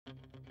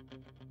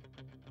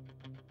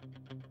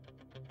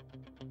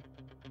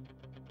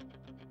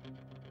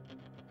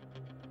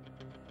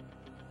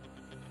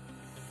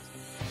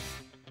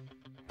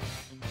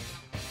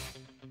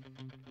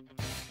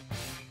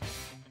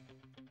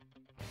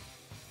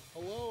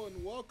Hello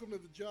and welcome to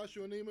the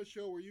Joshua Nima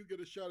Show, where you get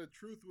a shot at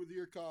truth with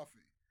your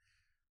coffee.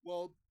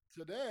 Well,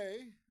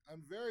 today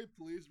I'm very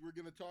pleased. We're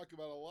going to talk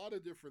about a lot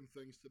of different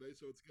things today,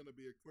 so it's going to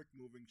be a quick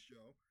moving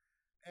show.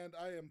 And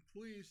I am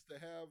pleased to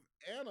have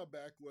Anna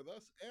back with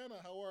us. Anna,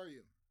 how are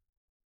you?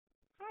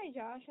 Hi,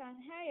 Josh, and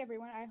hi,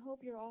 everyone. I hope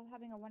you're all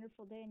having a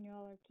wonderful day and you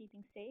all are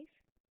keeping safe.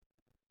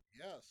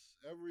 Yes,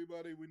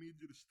 everybody, we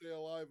need you to stay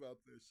alive out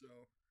there, so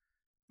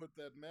put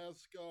that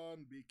mask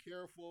on, be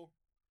careful,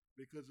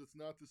 because it's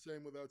not the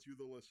same without you,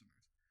 the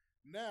listeners.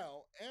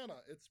 Now, Anna,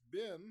 it's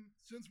been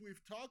since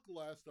we've talked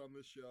last on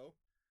this show.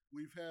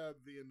 We've had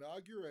the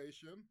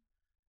inauguration.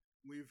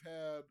 We've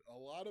had a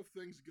lot of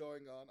things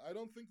going on. I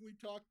don't think we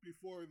talked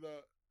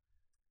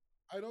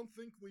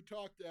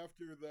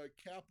after the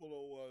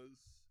Capitol was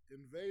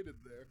invaded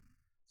there.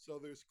 So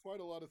there's quite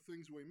a lot of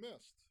things we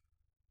missed.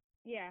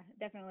 Yeah,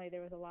 definitely.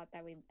 There was a lot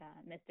that we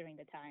missed during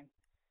the time.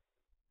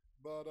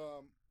 But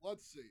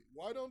let's see.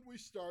 Why don't we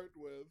start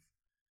with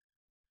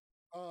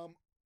um,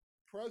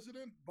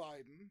 President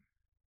Biden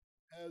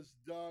has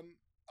done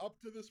up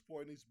to this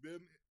point, he's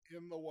been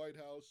in the White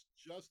House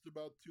just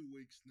about 2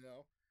 weeks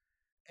now,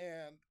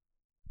 and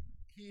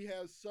he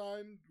has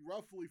signed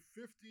roughly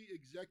 50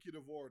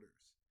 executive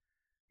orders.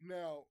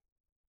 Now,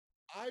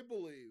 I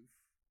believe,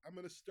 I'm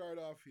going to start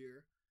off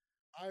here,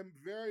 I'm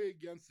very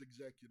against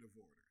executive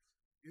orders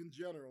in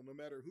general, no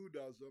matter who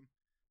does them,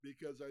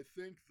 because I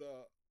think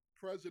the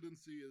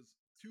presidency is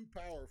too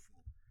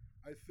powerful.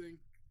 I think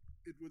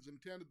it was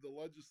intended the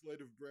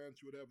legislative branch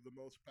would have the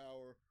most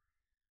power.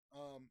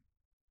 Um,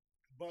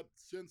 But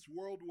since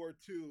World War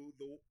II,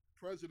 the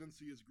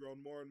presidency has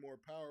grown more and more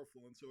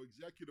powerful, and so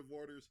executive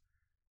orders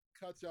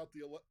cuts out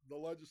the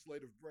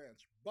legislative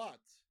branch. But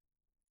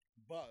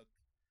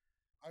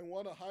I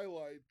want to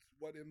highlight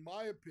what, in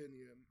my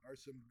opinion, are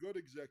some good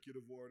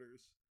executive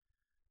orders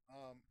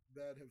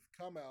that have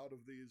come out of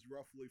these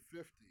roughly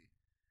 50.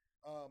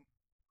 Um,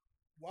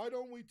 why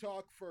don't we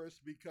talk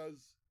first?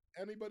 Because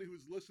anybody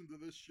who's listened to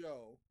this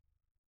show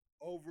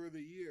over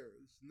the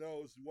years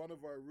knows one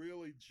of our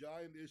really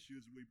giant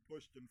issues we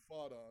pushed and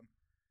fought on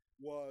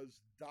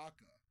was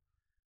DACA.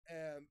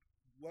 And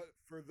what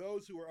for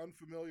those who are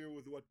unfamiliar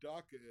with what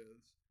DACA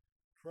is,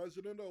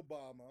 President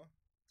Obama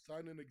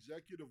signed an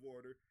executive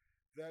order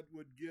that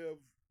would give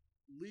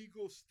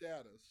legal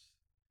status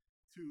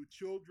to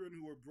children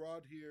who were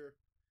brought here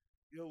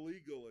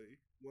illegally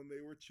when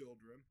they were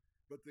children,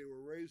 but they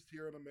were raised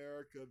here in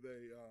America.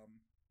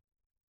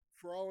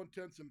 For all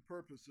intents and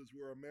purposes,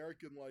 were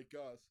American like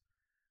us.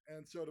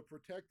 And so, to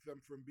protect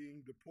them from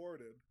being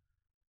deported,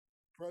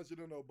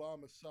 President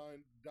Obama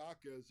signed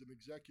DACA as an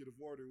executive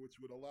order, which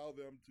would allow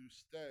them to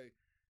stay,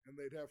 and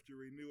they'd have to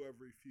renew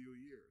every few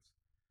years.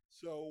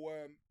 So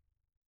when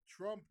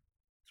Trump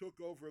took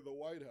over the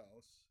White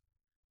House,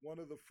 one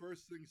of the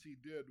first things he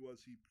did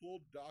was he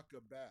pulled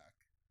DACA back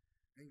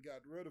and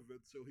got rid of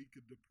it so he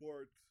could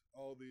deport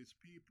all these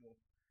people.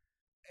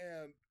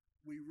 And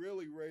we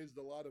really raised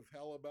a lot of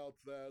hell about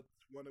that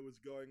when it was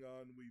going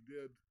on. We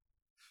did,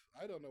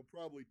 I don't know,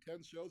 probably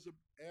 10 shows,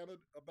 Anna,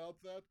 about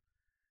that.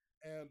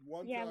 And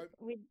one Yeah, time,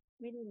 we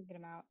didn't get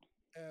them out.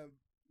 And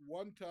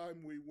one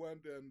time we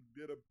went and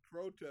did a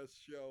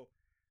protest show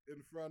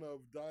in front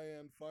of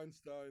Dianne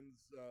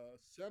Feinstein's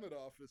Senate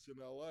office in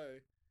LA,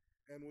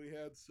 and we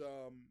had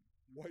some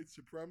white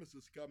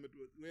supremacists come.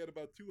 We had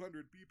about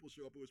 200 people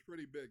show up. It was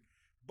pretty big.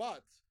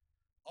 But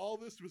all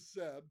this was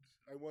said,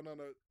 I went on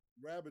a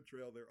rabbit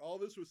trail there. All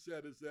this was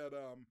said is that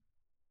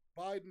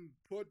Biden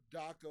put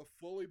DACA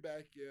fully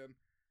back in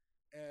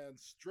and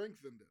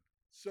strengthened it.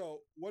 So,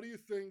 what do you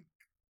think?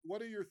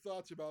 What are your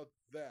thoughts about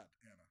that,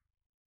 Anna?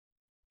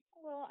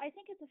 Well, I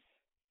think it's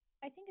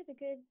a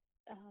good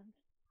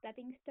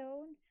stepping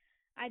stone.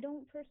 I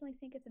don't personally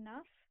think it's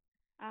enough,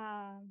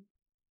 um,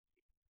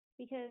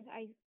 because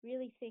I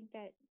really think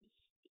that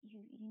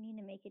you need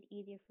to make it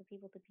easier for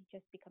people to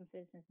become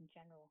citizens in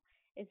general.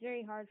 It's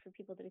very hard for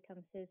people to become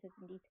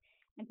citizens,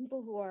 and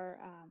people who are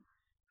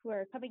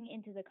coming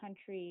into the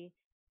country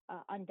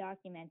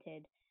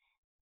undocumented.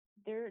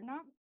 They're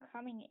not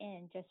coming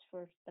in just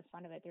for the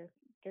fun of it.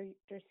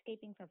 They're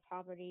escaping from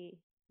poverty,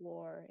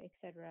 war,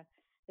 etc.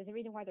 There's a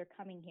reason why they're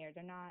coming here.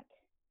 They're not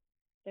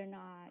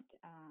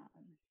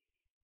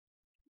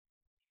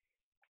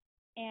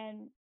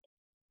and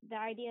the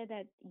idea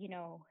that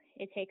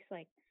it takes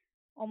like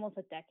almost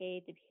a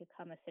decade to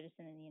become a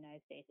citizen in the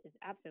United States is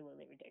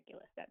absolutely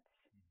ridiculous.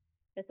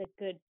 That's a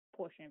good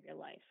portion of your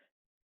life.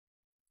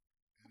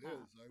 It Uh,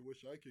 is. I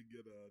wish I could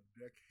get a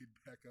decade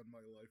back on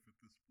my life at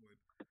this point.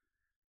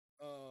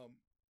 Um,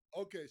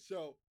 okay,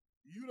 so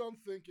you don't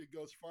think it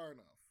goes far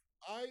enough.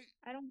 I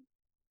I don't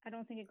I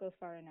don't think it goes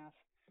far enough.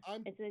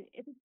 I'm It's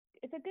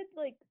a good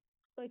like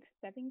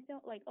stepping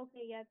stone. Like,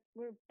 okay, yes,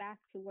 we're back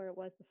to where it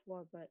was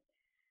before, but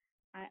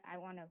I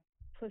want to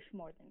push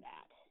more than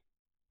that.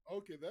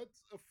 okay.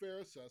 That's a fair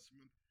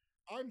assessment.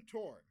 I'm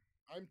torn.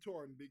 I'm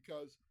torn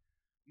because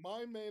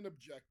my main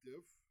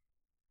objective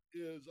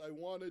is I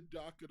wanted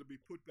DACA to be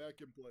put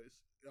back in place.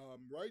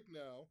 Right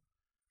now,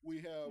 we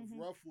have Mhm.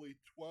 roughly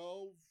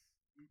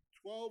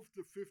 12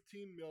 to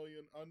 15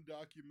 million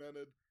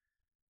undocumented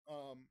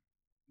um,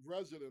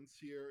 residents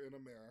here in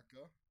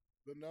America.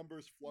 The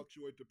numbers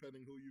fluctuate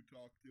depending who you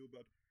talk to,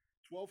 but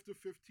 12 to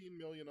 15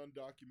 million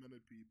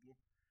undocumented people.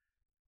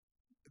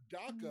 Mm,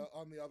 DACA,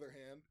 on the other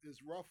hand,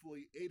 is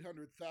roughly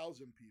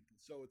 800,000 people,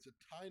 so it's a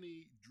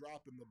tiny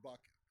drop in the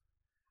bucket.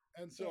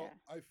 And so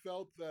yeah. I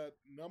felt that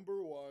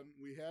number one,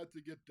 we had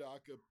to get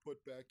DACA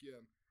put back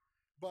in.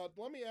 But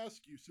let me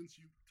ask you, since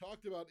you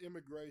talked about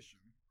immigration,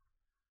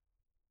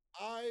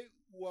 I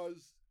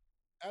was,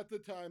 at the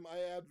time, I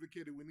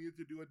advocated we needed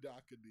to do a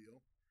DACA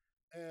deal.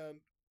 And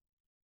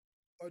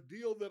a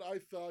deal that I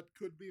thought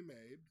could be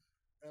made,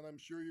 and I'm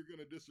sure you're going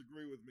to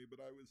disagree with me, but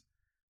I was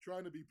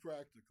trying to be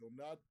practical,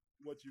 not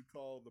what you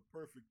call the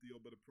perfect deal,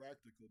 but a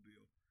practical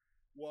deal,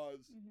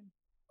 was Hmm.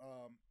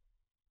 um,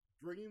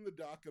 bringing the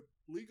DACA,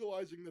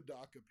 legalizing the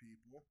DACA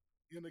people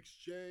in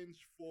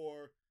exchange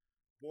for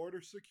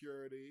border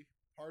security,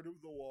 part of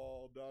the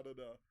wall, da da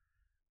da.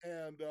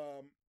 And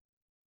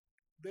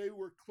they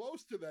were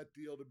close to that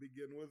deal to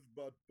begin with,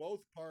 but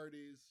both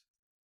parties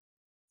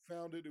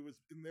found it was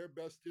in their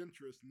best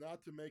interest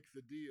not to make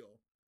the deal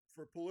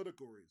for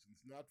political reasons,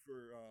 not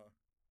for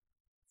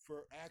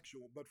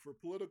actual, but for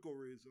political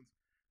reasons.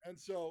 And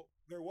so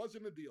there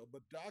wasn't a deal,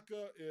 but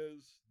DACA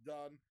is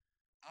done.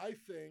 I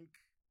think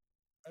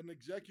an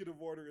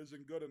executive order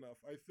isn't good enough.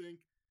 I think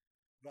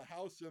the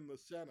House and the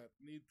Senate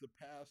need to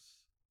pass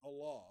a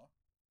law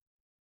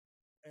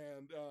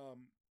and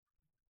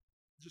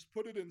just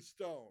put it in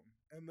stone,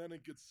 and then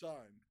it gets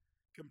signed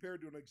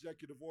compared to an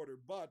executive order.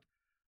 But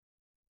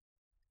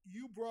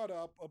you brought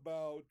up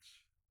about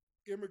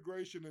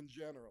immigration in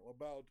general,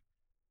 about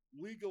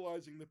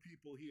legalizing the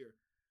people here.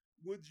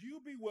 Would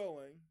you be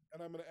willing,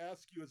 and I'm going to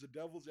ask you as a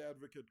devil's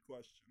advocate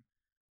question,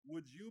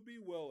 would you be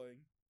willing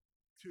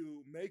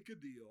to make a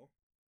deal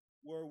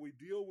where we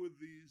deal with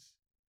these,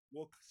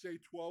 we'll say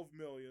 12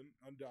 million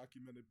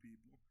undocumented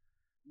people,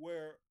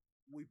 where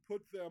we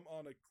put them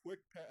on a quick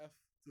path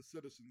to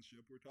citizenship?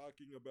 We're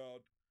talking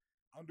about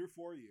under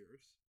 4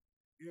 years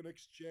in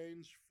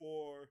exchange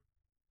for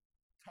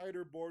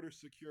tighter border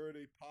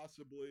security,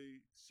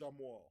 possibly some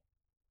wall.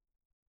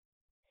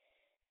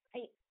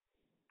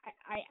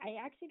 I, I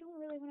actually don't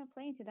really want to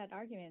play into that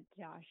argument,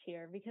 Josh,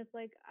 here because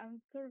like I'm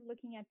sort of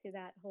looking into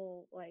that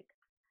whole like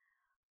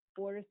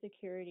border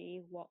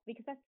security wall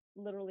because that's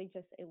literally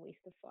just a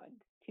waste of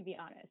funds, to be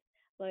honest.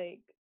 Like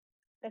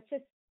that's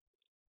just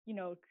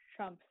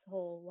Trump's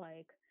whole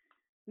like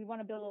we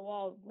want to build a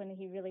wall when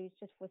he really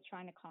just was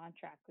trying to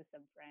contract with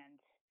some friends,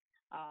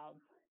 um,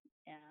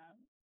 um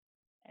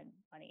and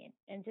money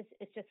and just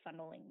it's just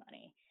funneling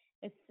money.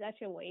 It's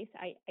such a waste.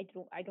 I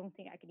don't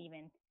think I could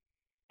even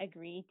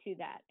agree to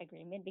that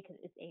agreement because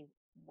it's a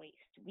waste.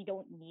 We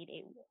don't need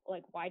a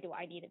like why do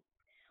I need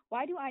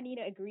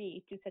to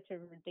agree to such a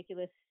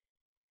ridiculous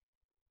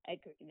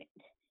agreement?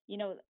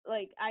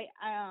 Like I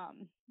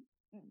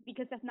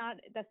because that's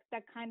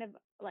that kind of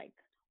like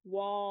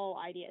wall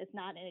idea is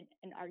not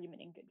an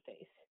argument in good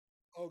faith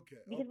Okay,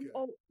 because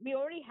okay. we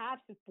already have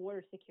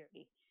border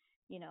security.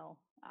 You know,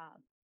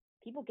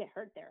 people get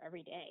hurt there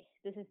every day.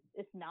 This is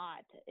it's not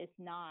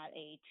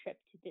a trip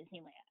to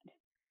Disneyland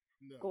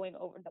No. going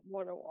over the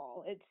border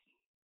wall. It's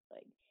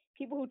like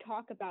people who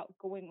talk about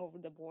going over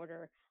the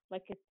border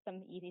like it's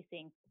some easy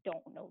thing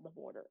don't know the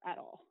border at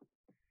all.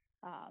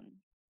 Um,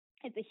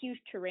 it's a huge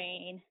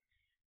terrain.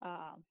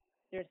 Um,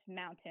 there's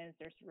mountains,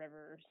 there's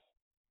rivers.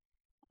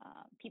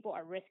 People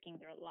are risking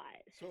their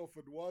lives. So if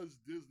it was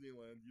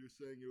Disneyland, you're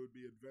saying it would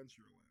be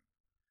Adventureland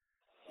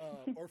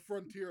or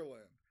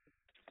Frontierland.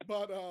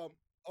 But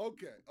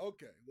okay,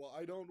 okay. Well,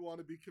 I don't want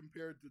to be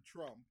compared to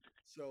Trump,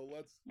 so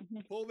let's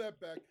pull that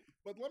back.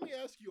 But let me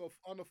ask you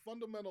on a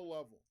fundamental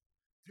level: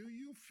 do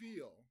you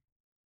feel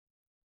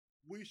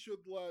we should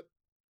let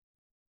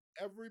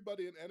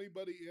everybody and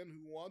anybody in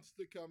who wants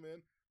to come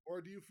in, or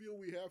do you feel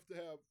we have to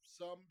have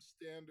some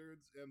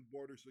standards and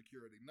border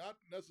security? Not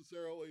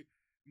necessarily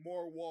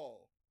more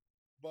wall,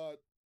 but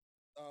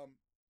um,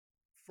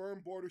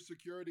 firm border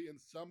security and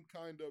some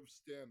kind of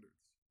standards.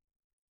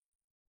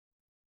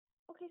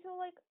 Okay, so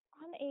like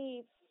on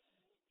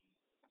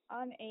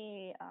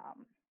a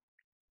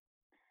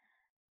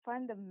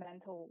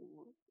fundamental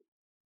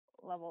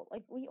level,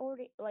 like we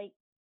already like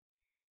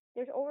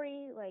there's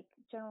already like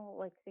general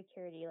like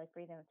security, like for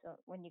example,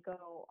 when you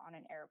go on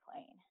an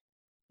airplane,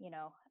 you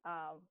know,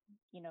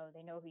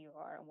 they know who you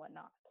are and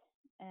whatnot,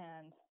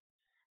 and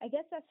I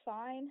guess that's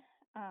fine,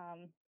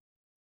 um,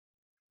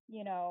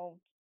 you know,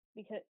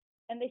 because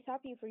and they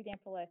stop you, for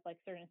example, at like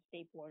certain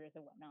state borders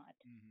and whatnot,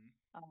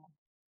 Mm-hmm. um,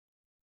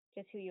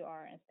 just who you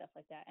are and stuff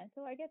like that. And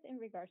so I guess in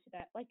regards to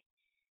that, like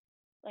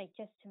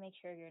just to make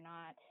sure you're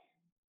not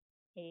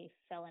a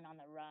felon on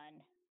the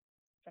run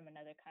from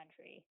another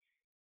country,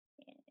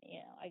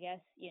 I guess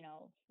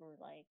for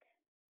like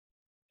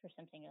for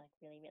something like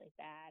really really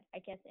bad. I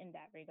guess in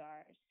that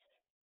regards,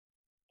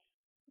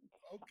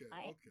 Okay,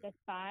 fine. okay.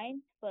 That's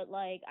fine. But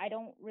like I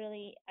don't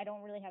really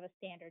have a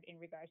standard in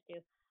regards to.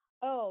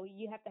 oh,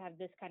 you have to have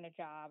this kind of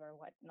job or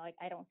what. Like,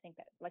 I don't think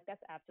that, like,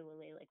 that's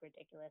absolutely like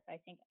ridiculous. I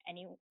think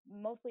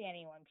mostly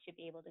anyone should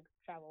be able to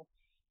travel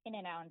in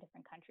and out in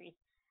different countries.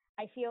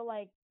 I feel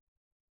like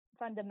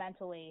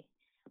fundamentally,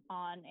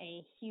 on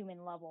a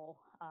human level,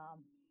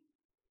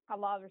 a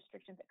lot of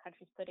restrictions that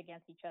countries put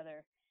against each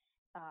other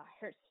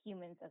hurts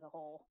humans as a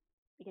whole,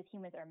 because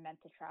humans are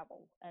meant to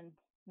travel and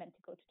meant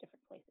to go to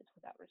different places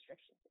without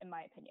restrictions, in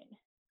my opinion.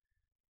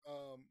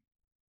 Um,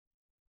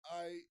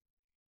 I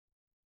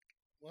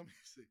let me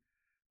see,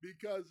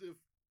 because if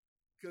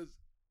because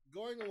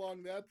going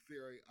along that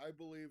theory, I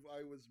believe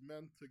I was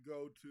meant to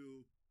go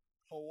to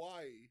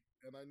Hawaii,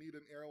 and I need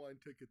an airline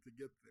ticket to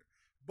get there.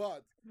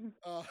 But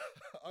uh,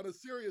 on a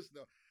serious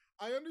note,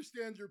 I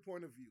understand your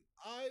point of view.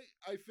 I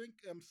think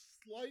am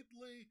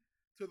slightly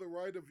to the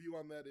right of you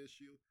on that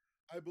issue.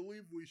 I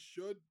believe we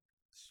should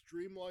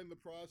streamline the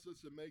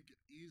process and make it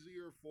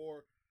easier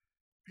for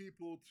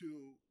people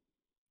to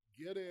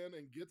get in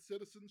and get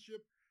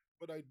citizenship,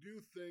 but I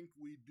do think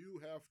we do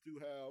have to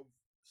have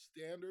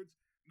standards,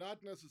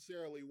 not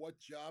necessarily what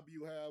job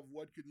you have,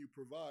 what can you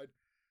provide,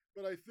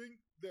 but I think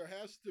there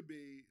has to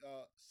be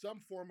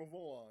some form of a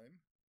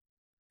line,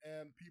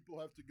 and people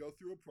have to go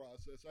through a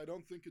process. I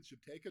don't think it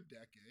should take a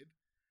decade.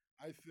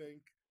 I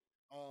think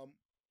um,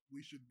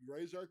 we should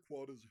raise our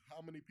quotas,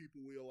 how many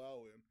people we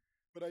allow in,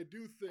 but I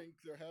do think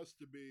there has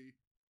to be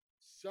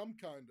some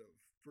kind of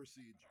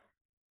procedure.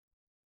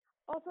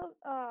 Also,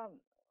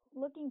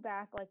 looking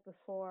back, like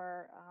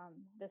before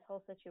this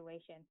whole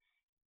situation,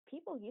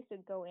 people used to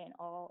go in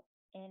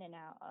and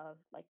out of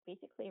like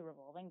basically a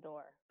revolving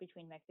door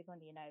between Mexico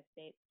and the United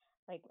States,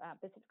 like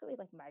specifically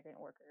like migrant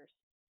workers.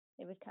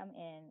 They would come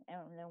in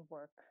and then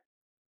work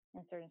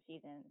in certain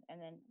seasons and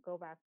then go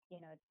back,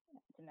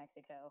 to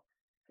Mexico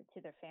to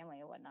their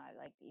family and whatnot.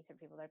 Like these are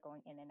people that are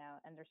going in and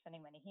out, and they're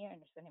spending money here and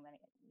they're spending money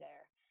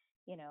there.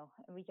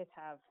 And we just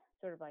have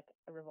sort of like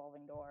a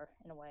revolving door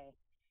in a way.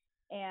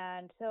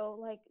 And so,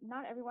 like,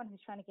 not everyone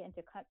who's trying to get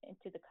into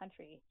the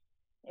country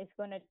is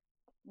going to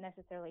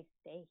necessarily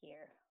stay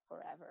here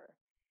forever.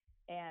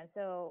 And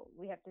so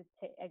we have to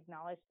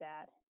acknowledge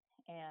that,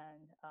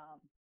 and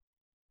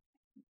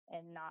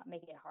not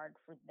make it hard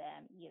for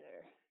them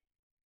either.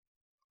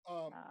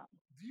 Um, Um,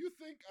 do you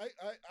think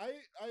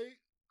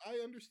I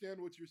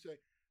understand what you're saying?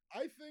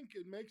 I think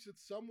it makes it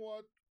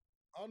somewhat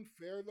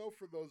unfair though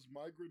for those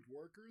migrant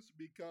workers,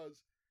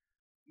 because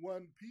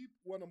when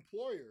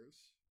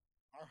employers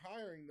are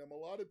hiring them, a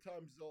lot of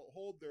times they'll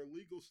hold their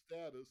legal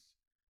status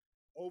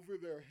over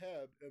their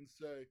head and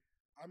say,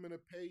 I'm going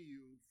to pay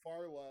you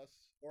far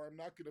less, or I'm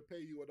not going to pay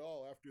you at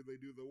all after they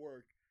do the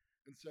work,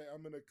 and say,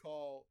 I'm going to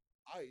call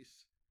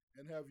ICE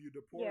and have you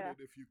yeah.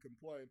 deported if you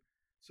complain.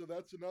 So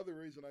that's another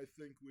reason I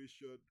think we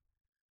should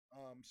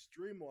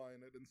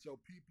streamline it, and so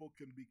people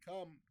can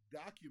become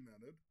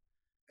documented.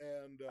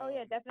 And Oh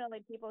yeah,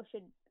 definitely. People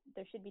should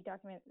There should be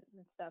documents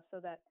and stuff so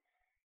that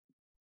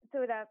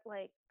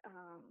like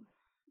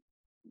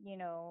you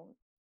know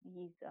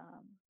these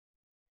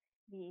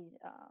these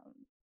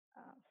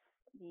uh,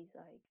 these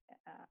like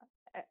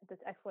this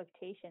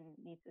exploitation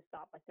needs to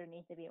stop. Like there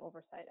needs to be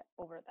oversight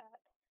over that.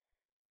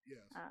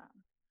 yes, Um,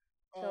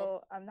 um,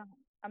 so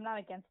I'm not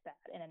against that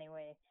in any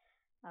way.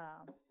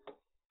 Um,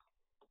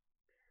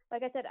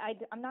 like I said,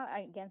 I'm not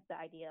against the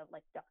idea of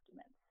like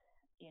documents,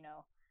 you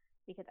know,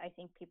 because I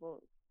think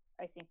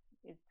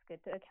it's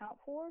good to account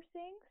for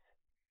things,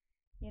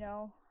 you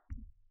know.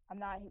 I'm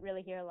not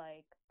really here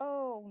like,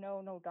 oh no,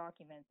 no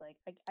documents. Like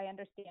I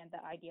understand the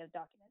idea of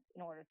documents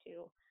in order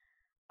to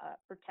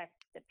protect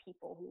the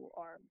people who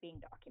are being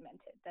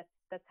documented.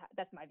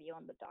 That's my view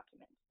on the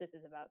documents. This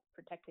is about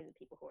protecting the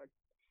people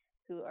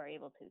who are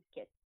able to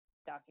get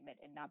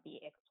documented and not be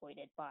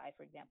exploited by,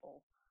 for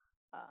example,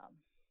 um,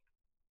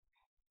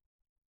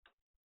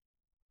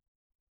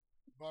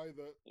 by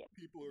the yeah,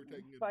 people who are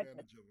taking by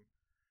advantage of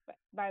them.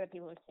 by the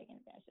people who are taking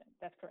advantage of them.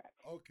 That's correct.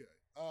 Okay.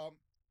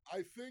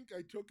 I think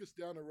I took us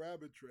down a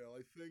rabbit trail.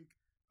 I think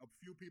a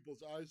few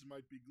people's eyes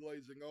might be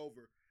glazing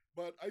over.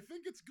 But I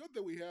think it's good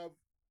that we have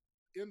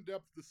in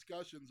depth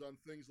discussions on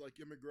things like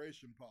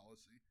immigration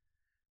policy.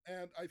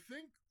 And I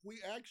think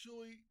we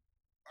actually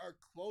are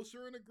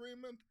closer in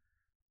agreement.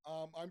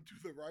 I'm to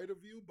the right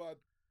of you, but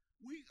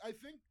I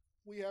think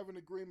we have an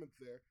agreement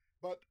there.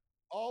 But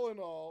all in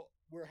all,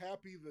 we're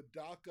happy that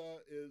DACA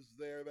is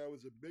there. That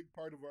was a big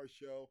part of our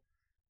show,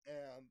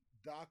 and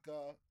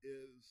DACA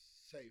is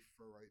safe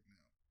for right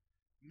now.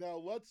 Now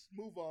let's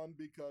move on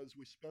because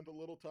we spent a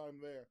little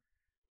time there.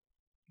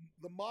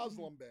 The Mm-hmm.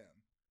 Muslim ban.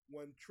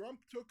 When Trump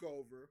took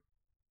over,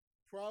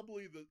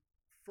 probably the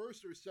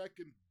first or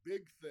second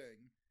big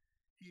thing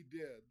he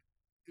did,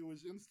 it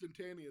was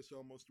instantaneous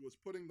almost, was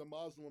putting the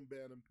Muslim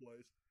ban in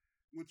place,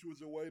 which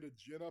was a way to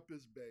gin up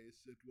his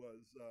base. It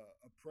was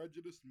a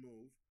prejudiced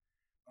move,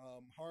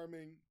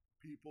 harming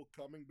people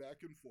coming back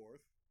and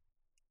forth.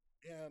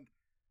 And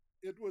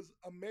it was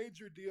a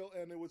major deal,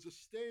 and it was a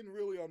stain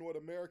really on what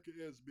America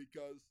is,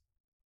 because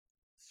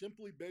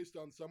simply based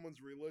on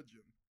someone's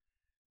religion,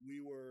 we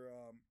were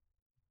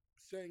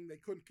saying they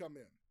couldn't come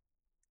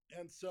in.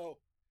 And so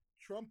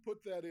Trump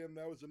put that in.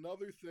 That was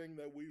another thing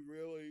that we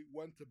really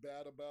went to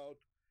bat about.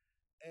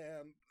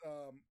 And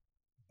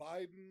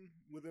Biden,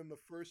 within the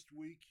first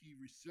week, he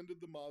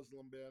rescinded the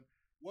Muslim ban.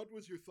 What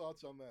was your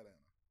thoughts on that,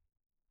 Anna?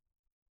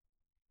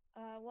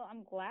 Well,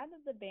 I'm glad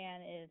that the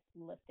ban is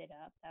lifted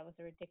up. That was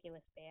a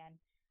ridiculous ban.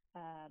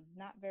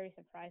 Not very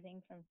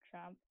surprising from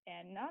Trump,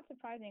 and not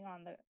surprising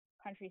on the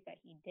countries that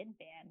he did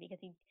ban because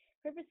he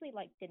purposely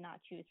like did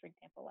not choose, for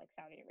example, like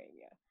Saudi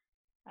Arabia.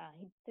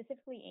 He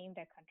specifically aimed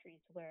at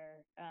countries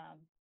where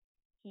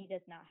he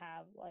does not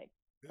have like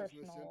Business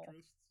personal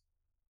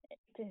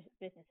interests,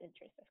 business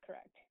interests. That's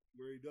correct.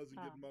 where he doesn't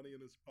get Um, money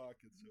in his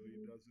pocket, so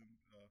he doesn't.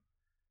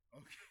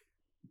 Okay.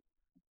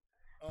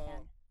 Uh,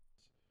 and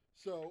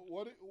so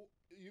what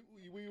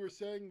we were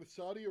saying the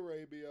Saudi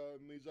Arabia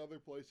and these other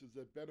places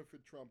that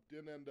benefit Trump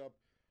didn't end up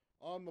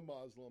on the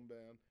Muslim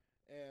ban,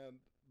 and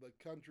the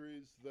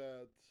countries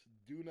that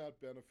do not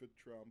benefit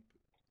Trump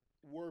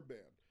were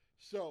banned.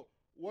 So,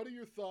 what are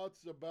your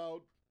thoughts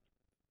about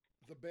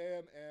the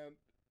ban and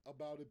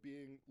about it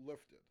being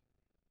lifted?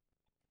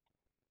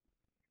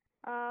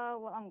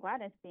 well, I'm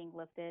glad it's being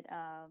lifted.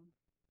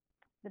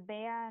 The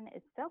ban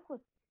itself was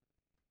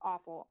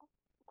awful.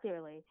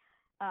 Clearly,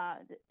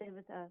 it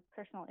was a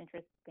personal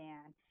interest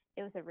ban.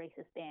 It was a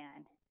racist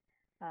ban.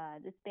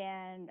 This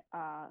ban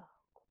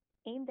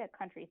aimed at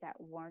countries that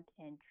weren't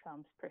in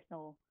Trump's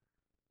personal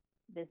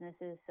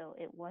businesses, so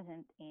it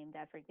wasn't aimed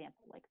at, for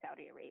example, like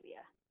Saudi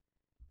Arabia.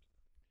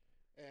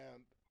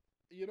 And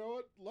you know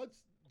what?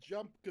 Let's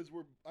jump because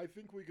we're. I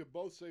think we could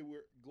both say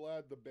we're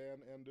glad the ban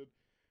ended,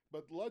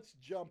 but let's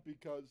jump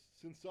because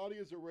since Saudi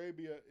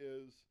Arabia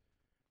is,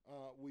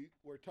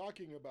 we're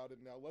talking about it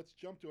now. Let's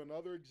jump to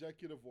another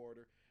executive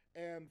order.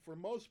 And for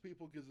most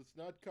people, because it's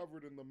not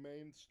covered in the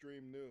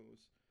mainstream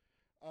news,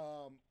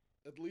 um,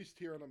 at least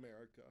here in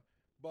America,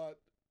 but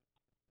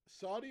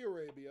Saudi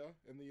Arabia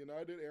and the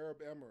United Arab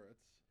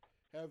Emirates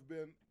have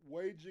been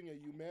waging a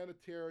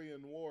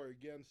humanitarian war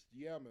against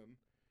Yemen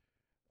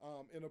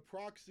in a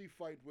proxy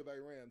fight with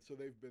Iran. So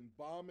they've been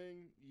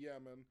bombing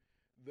Yemen,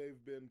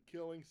 they've been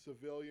killing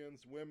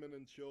civilians, women,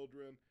 and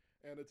children,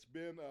 and it's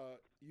been a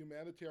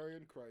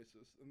humanitarian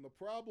crisis. And the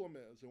problem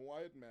is, and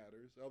why it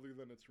matters, other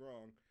than it's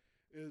wrong,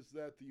 is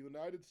that the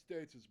United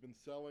States has been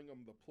selling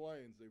them the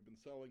planes, they've been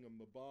selling them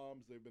the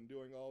bombs, they've been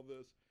doing all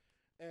this.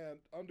 And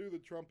under the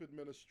Trump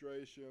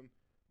administration,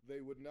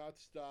 they would not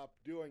stop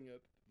doing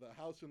it. The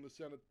House and the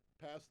Senate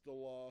passed a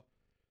law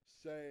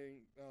saying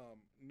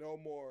no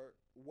more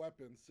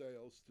weapon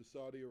sales to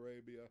Saudi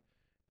Arabia,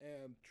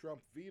 and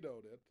Trump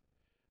vetoed it.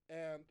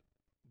 And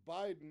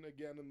Biden,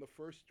 again in the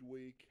first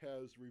week,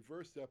 has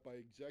reversed that by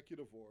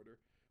executive order.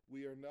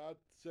 We are not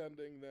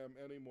sending them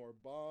any more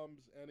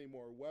bombs, any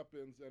more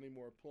weapons, any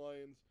more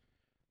planes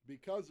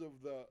because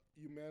of the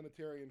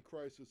humanitarian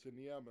crisis in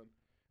Yemen.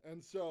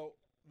 And so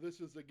this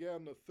is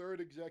again the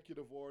third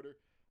executive order.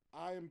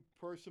 I am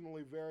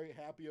personally very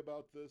happy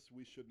about this.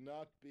 We should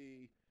not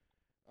be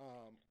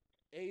um,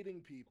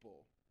 aiding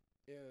people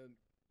in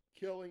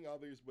killing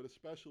others, but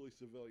especially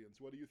civilians.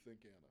 What do you think,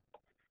 Anna?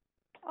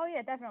 Oh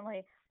yeah,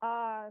 definitely.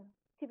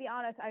 To be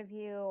honest, I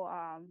view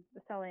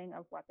the selling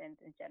of weapons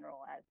in general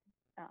as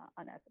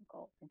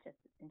unethical and just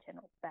in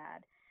general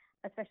bad,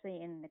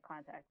 especially in the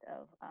context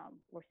of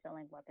we're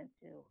selling weapons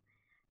to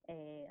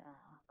a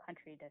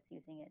country that's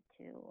using it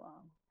to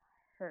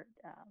hurt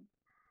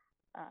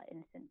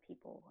innocent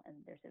people and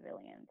their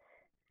civilians.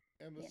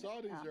 And the You know,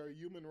 Saudis are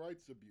human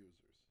rights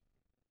abusers.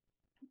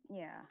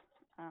 yeah.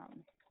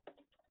 Um,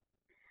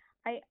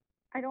 I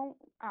I don't.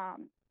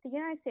 The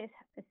United States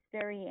is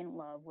very in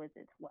love with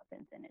its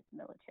weapons and its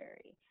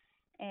military,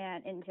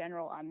 and in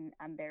general, I'm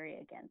very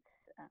against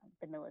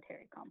the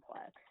military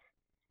complex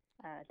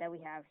that we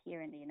have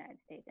here in the United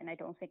States, and I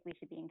don't think we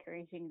should be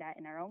encouraging that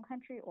in our own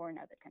country or in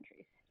other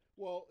countries.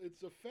 Well,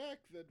 it's a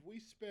fact that we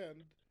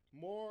spend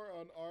more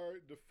on our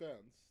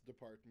defense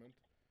department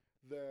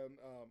than,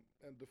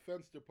 and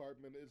defense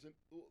department isn't,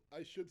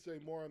 I should say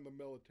more on the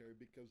military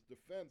because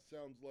defense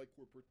sounds like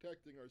we're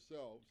protecting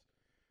ourselves.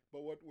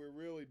 But what we're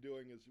really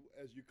doing is,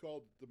 as you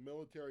called it, the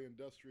military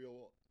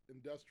industrial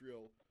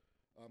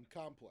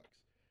complex.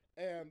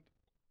 And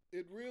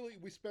it really,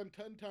 we spend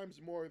 10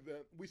 times more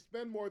than, we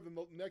spend more than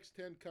the next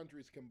 10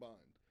 countries combined.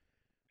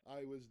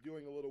 I was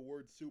doing a little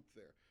word soup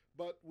there.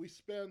 But we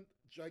spend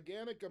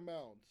gigantic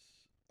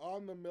amounts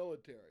on the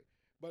military,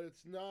 but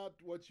it's not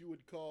what you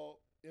would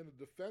call in a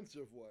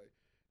defensive way.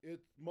 It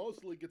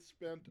mostly gets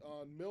spent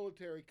on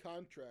military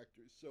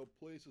contractors, so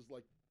places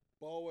like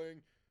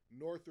Boeing,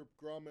 Northrop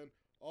Grumman,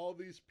 all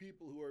these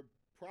people who are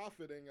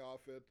profiting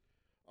off it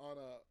on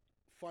a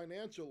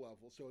financial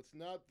level. So it's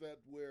not that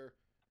we're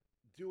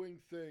doing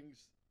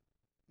things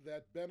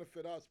that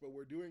benefit us, but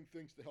we're doing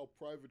things to help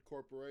private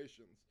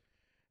corporations.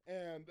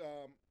 And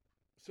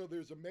so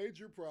there's a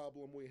major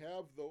problem. We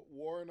have the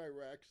war in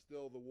Iraq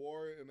still, the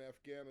war in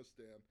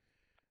Afghanistan.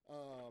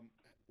 Um,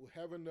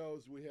 Heaven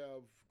knows we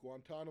have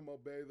Guantanamo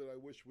Bay that I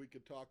wish we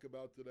could talk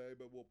about today,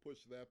 but we'll push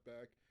that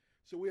back.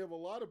 So we have a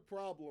lot of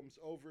problems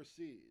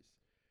overseas.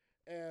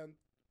 And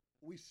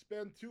we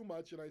spend too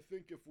much, and I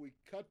think if we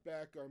cut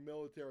back our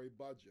military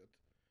budget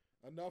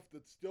enough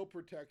that still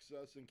protects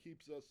us and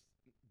keeps us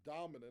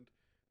dominant,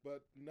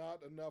 but not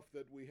enough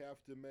that we have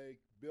to make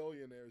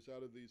billionaires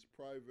out of these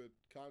private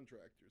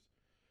contractors.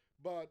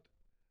 But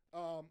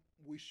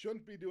we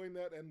shouldn't be doing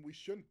that, and we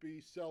shouldn't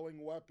be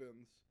selling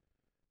weapons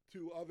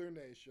to other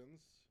nations.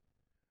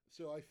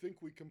 So I think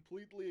we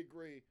completely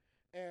agree.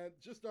 And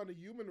just on a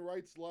human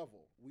rights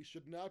level, we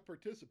should not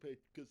participate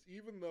because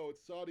even though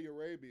it's Saudi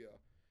Arabia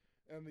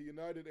and the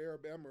United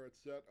Arab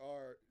Emirates that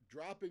are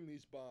dropping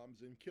these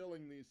bombs and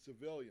killing these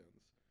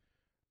civilians,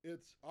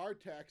 it's our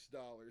tax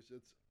dollars,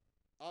 it's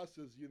us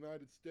as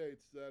United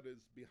States that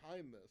is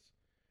behind this.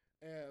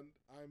 And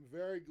I'm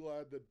very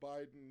glad that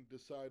Biden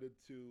decided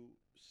to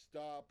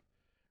stop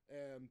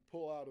and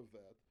pull out of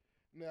that.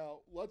 Now,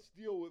 let's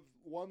deal with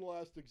one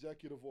last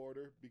executive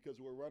order because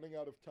we're running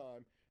out of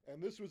time.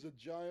 And this was a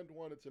giant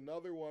one. It's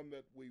another one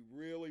that we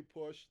really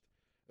pushed,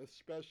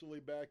 especially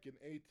back in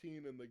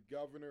 18 in the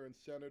governor and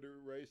senator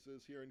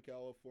races here in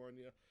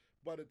California.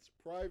 But it's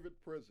private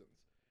prisons.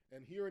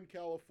 And here in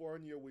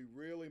California, we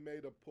really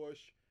made a push.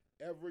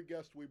 Every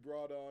guest we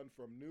brought on,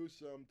 from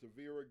Newsom to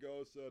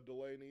Viragosa,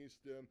 Delane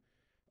Easton,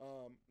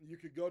 you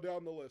could go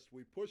down the list.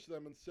 We pushed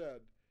them and said,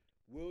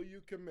 will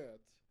you commit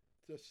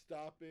to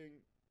stopping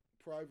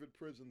private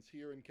prisons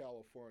here in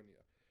California?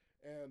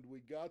 And we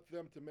got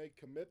them to make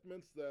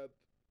commitments that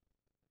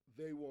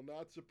they will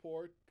not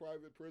support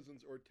private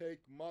prisons or take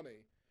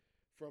money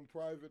from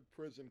private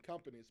prison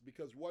companies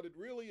because what it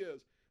really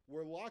is,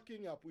 we're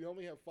locking up. We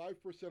only have 5%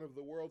 of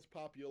the world's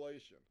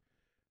population,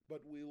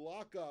 but we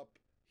lock up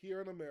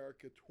here in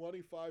America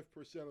 25%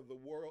 of the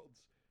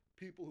world's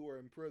people who are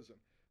in prison.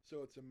 So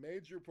it's a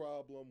major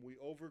problem. We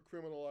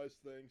overcriminalize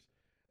things,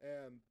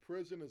 and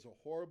prison is a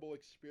horrible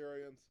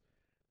experience.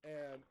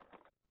 And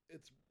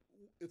it's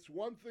it's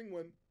one thing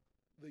when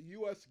the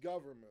U.S.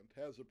 government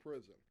has a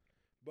prison,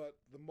 but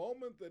the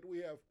moment that we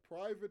have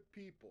private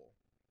people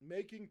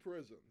making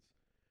prisons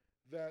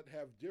that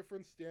have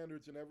different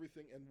standards and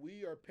everything, and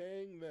we are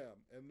paying them,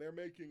 and they're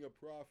making a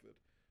profit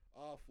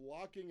off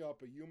locking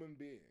up a human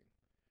being,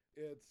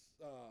 it's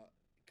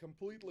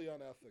completely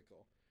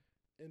unethical.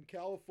 In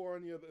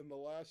California, in the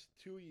last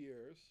 2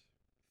 years,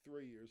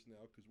 3 years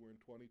now, because we're in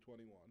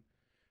 2021,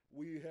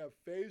 we have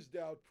phased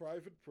out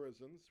private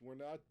prisons. We're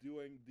not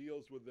doing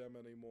deals with them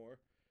anymore.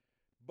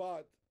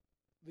 But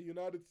the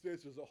United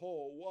States as a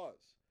whole was.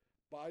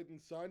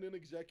 Biden signed an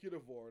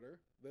executive order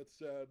that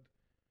said,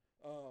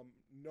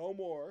 no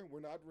more. We're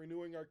not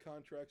renewing our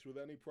contracts with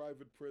any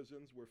private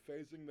prisons. We're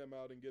phasing them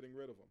out and getting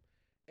rid of them.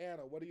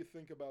 Anna, what do you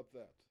think about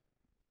that?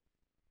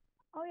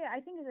 Oh yeah, I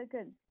think it's a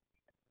good,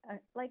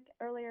 like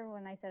earlier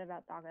when I said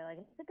about DACA, like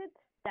it's a good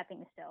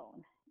stepping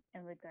stone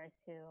in regards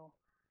to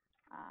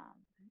um,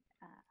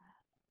 uh,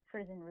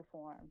 prison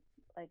reform.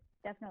 Like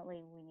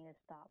definitely we need to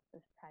stop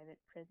this private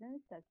prisons.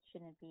 That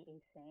shouldn't be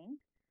a thing.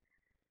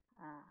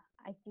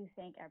 I do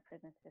think our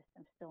prison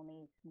system still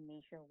needs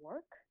major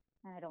work,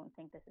 and I don't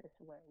think this is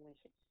where we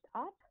should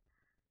stop.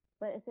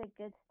 But it's a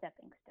good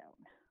stepping stone.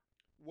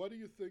 What do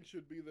you think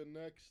should be the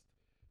next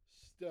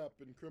step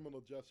in criminal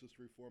justice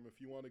reform if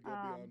you want to go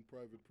Um, beyond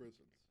private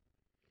prisons?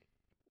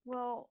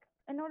 well,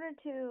 in order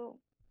to,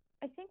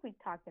 I think we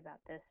talked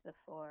about this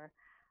before.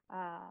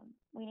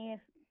 We need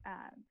to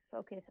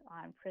focus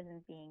on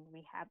prisons being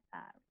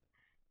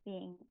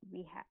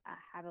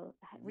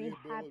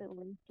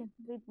Rehabilit.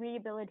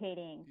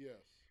 rehabilitating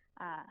Yes.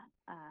 uh,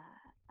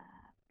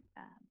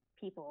 uh,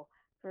 people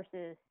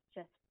versus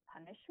just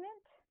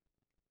punishment,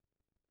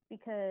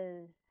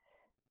 because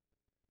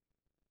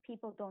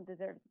people don't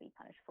deserve to be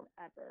punished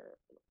forever.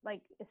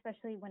 Like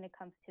especially when it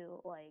comes to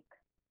like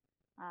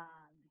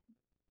um,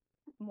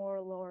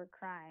 more lower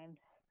crimes.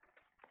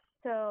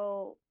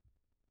 So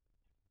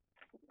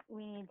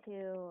we need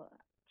to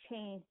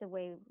change the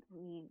way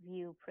we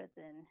view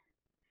prison.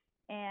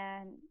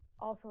 And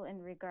also,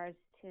 in regards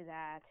to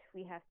that,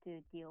 we have to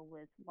deal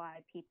with why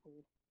people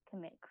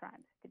commit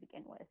crimes to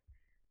begin with.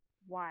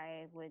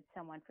 Why would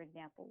someone, for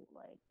example,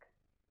 like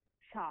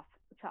shop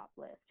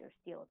shoplift or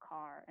steal a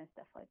car and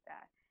stuff like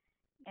that,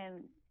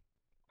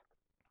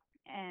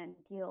 and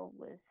deal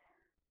with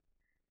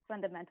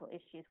fundamental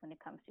issues when it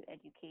comes to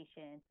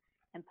education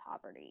and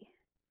poverty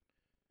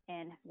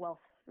and wealth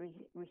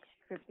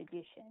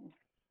redistribution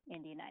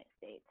in the United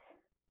States.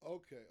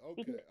 Okay,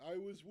 Because okay. I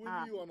was with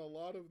um, you on a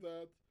lot of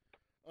that.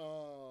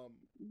 Um,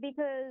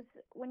 because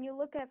when you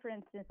look at, for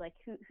instance, like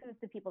who's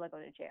the people that go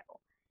to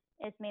jail,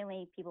 it's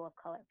mainly people of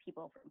color,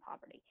 people from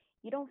poverty.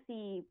 You don't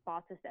see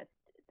bosses that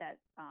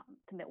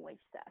commit wage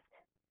theft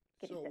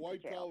getting so sent to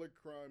white jail. collar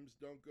crimes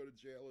don't go to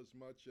jail as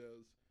much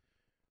as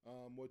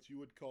what you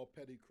would call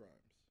petty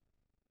crimes.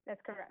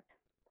 That's correct.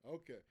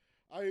 Okay.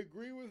 I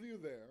agree with you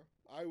there.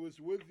 I was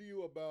with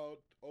you about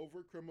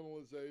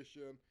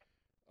overcriminalization,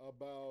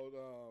 about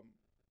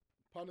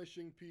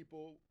punishing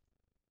people,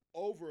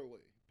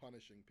 overly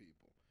punishing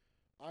people.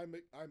 I'm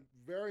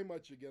very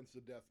much against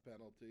the death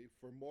penalty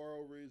for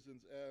moral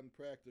reasons and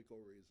practical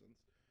reasons.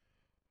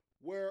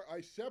 Where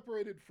I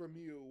separated from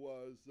you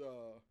was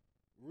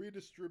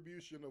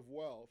redistribution of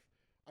wealth,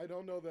 I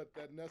don't know that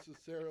that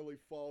necessarily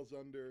falls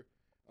under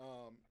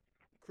um,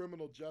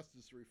 criminal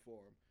justice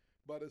reform.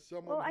 But as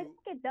Well, someone I who,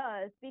 think it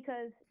does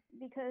because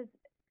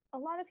a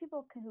lot of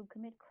people who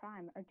commit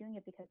crime are doing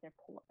it because they're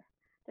poor.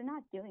 They're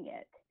not doing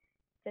it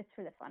just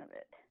for the fun of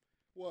it.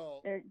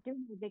 well, They're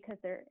doing it because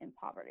they're in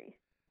poverty.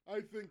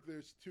 I think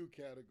there's two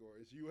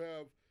categories. You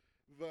have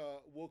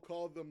we'll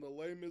call them the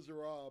Les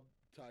Miserables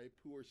type,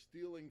 who are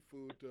stealing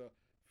food to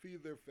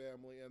feed their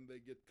family, and they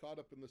get caught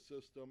up in the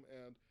system,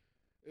 and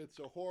it's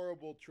a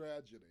horrible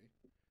tragedy.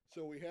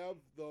 So we have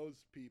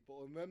those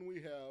people, and then we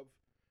have,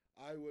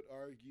 I would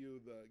argue,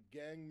 the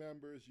gang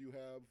members. You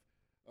have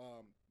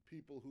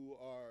people who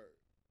are,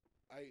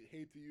 I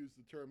hate to use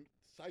the term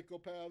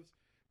psychopaths,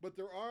 but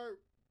there are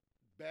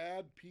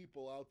bad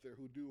people out there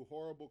who do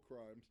horrible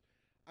crimes.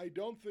 I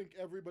don't think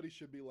everybody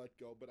should be let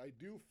go, but I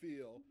do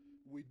feel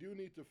we do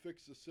need to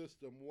fix a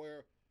system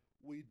where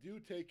we do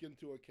take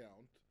into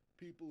account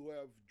people who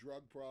have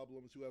drug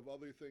problems, who have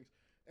other things,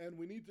 and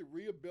we need to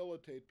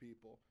rehabilitate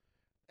people.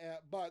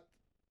 But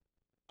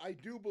I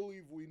do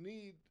believe we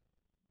need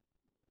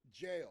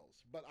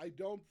jails, but I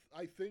don't.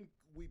 I think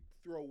we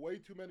throw way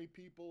too many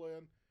people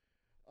in.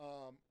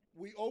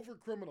 We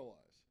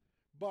overcriminalize,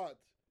 but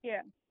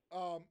Yeah.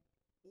 um,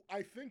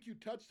 I think you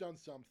touched on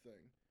something.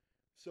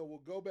 So we'll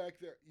go back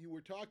there. You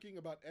were talking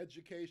about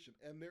education,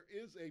 and there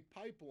is a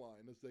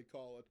pipeline, as they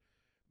call it,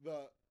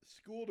 the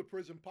school to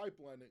prison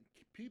pipeline. And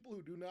people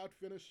who do not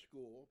finish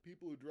school,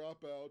 people who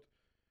drop out,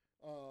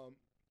 um,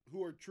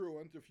 who are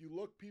truant, if you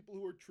look, people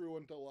who are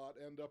truant a lot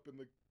end up in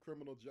the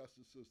criminal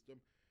justice system.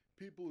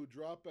 People who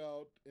drop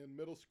out in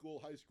middle school,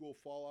 high school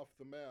fall off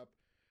the map.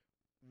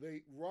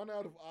 They run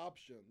out of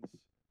options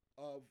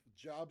of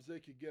jobs they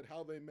could get,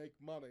 how they make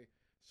money.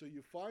 So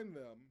you find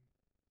them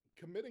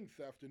committing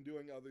theft and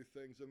doing other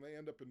things, and they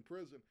end up in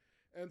prison.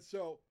 And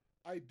so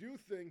I do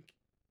think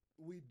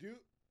we do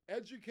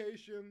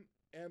education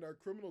and our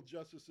criminal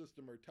justice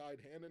system are tied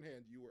hand in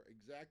hand. You are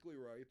exactly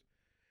right.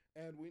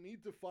 And we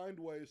need to find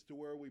ways to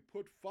where we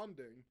put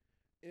funding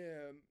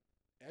in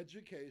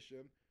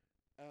education,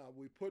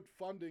 we put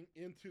funding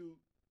into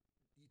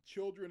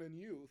children and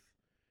youth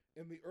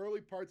in the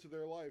early parts of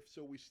their life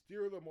so we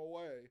steer them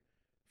away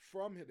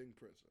from hitting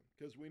prison.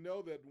 Because we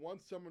know that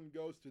once someone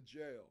goes to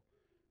jail,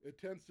 it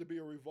tends to be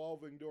a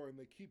revolving door and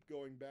they keep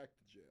going back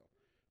to jail.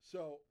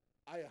 So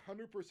I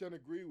 100%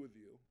 agree with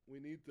you. We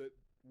need to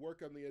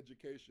work on the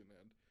education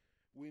end.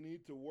 We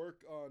need to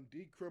work on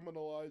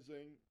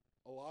decriminalizing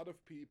a lot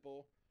of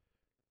people,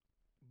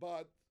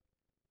 but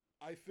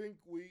I think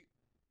we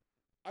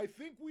I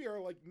think we are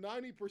like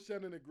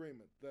 90% in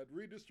agreement that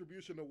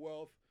redistribution of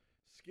wealth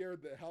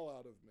scared the hell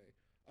out of me.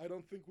 I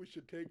don't think we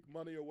should take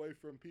money away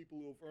from people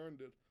who have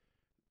earned it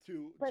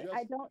to But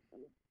I just. don't.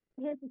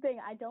 Here's the thing: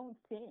 I don't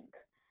think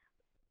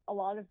a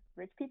lot of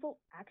rich people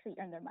actually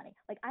earn their money.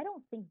 Like I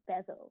don't think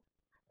Bezos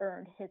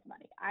earned his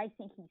money. I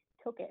think he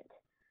took it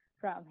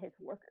from his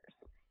workers.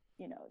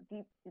 You know,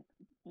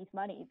 these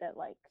money that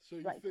So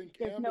you like think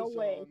there's no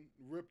way. Amazon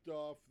ripped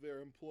off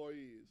their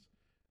employees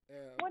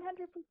and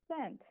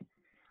 100%.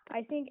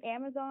 I think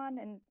Amazon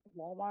and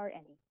Walmart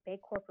and these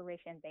big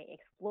corporations they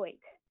exploit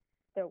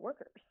their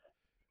workers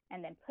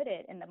and then put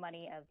it in the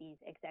money of these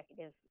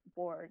executive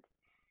boards.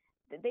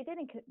 They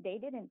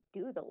didn't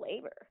do the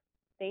labor.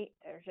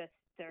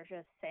 They're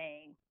just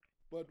saying.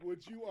 but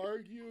would you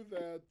argue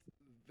that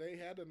they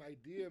had an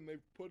idea and they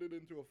put it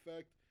into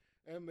effect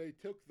and they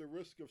took the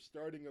risk of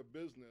starting a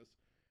business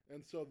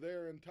and so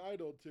they're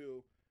entitled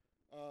to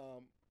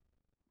um,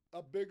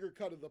 a bigger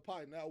cut of the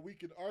pie. Now we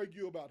can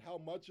argue about how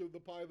much of the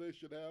pie they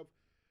should have,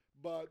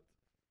 but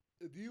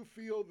do you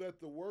feel that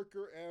the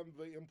worker and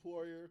the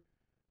employer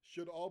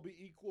should all be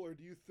equal, or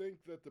do you think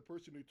that the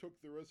person who took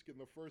the risk in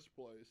the first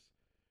place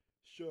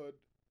should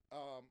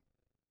um,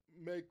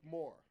 make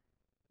more?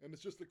 And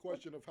it's just a Well,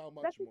 question of how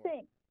that's much the more.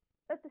 thing.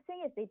 That's the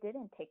thing is they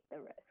didn't take the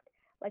risk.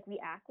 Like we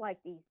act like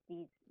these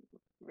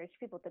rich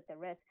people took the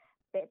risk.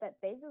 But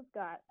Bezos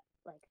got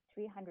like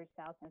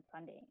 300,000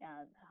 funding,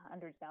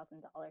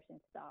 $100,000 in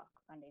stock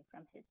funding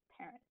from his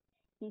parents.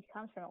 He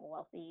comes from a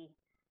wealthy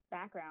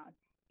background.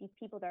 These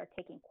people that are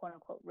taking quote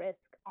unquote risk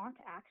aren't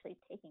actually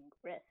taking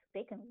risk.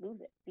 They can lose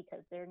it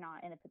because they're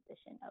not in a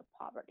position of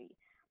poverty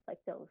like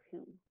those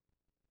who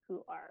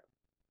are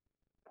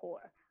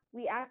poor.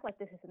 We act like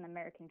this is an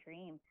American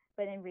dream,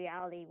 but in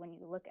reality, when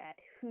you look at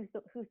who's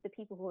the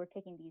people who are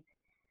taking these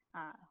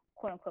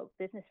quote unquote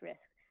business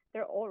risks,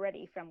 they're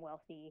already from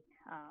wealthy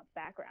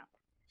backgrounds.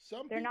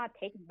 Some They're people, not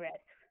taking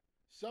risks.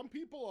 some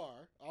people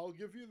are. I'll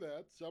give you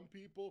that. Some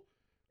people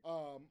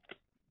um,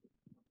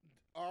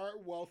 are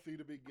wealthy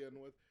to begin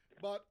with.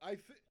 But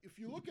if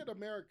you look at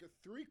America,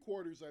 three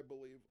quarters, I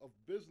believe, of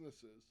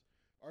businesses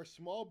are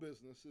small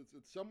businesses.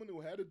 It's someone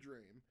who had a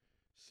dream,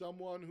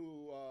 someone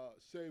who,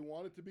 say,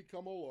 wanted to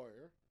become a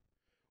lawyer,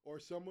 or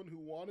someone who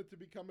wanted to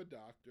become a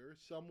doctor,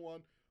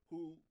 someone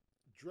who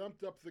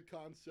dreamt up the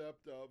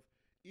concept of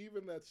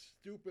even that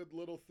stupid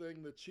little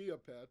thing, the chia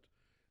pet.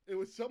 It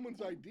was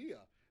someone's idea,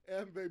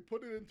 and they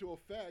put it into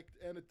effect,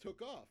 and it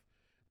took off.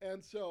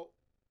 And so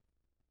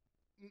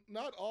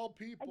not all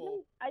I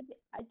people. do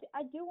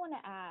I do want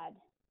to add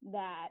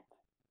that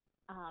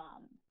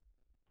um,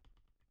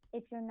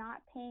 if you're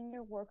not paying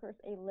your workers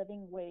a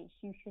living wage,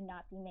 you should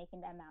not be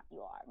making the amount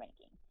you are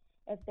making.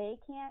 If they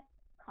can't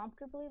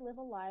comfortably live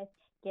a life,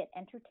 get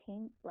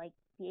entertained, like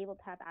be able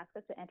to have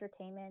access to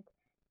entertainment,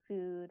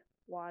 food,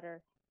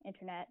 water,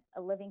 internet,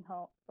 a living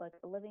home, like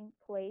a living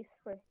place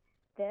for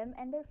them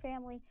and their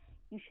family,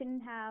 you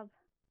shouldn't have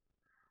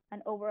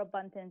an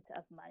overabundance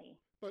of money.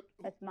 But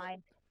That's my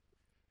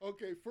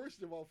okay,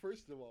 first of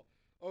all,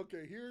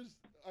 okay, here's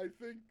I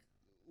think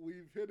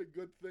we've hit a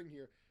good thing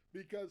here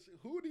because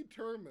who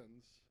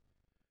determines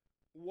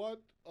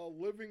what a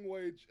living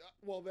wage?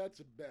 Well, that's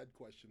a bad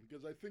question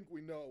because I think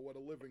we know what a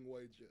living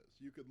wage is.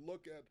 You could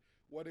look at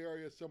what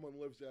area someone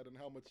lives at and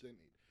how much they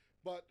need.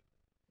 But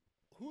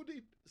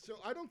so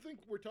I don't think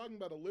we're talking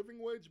about a living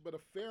wage, but a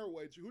fair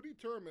wage. Who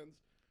determines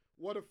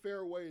what a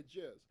fair wage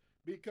is?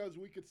 Because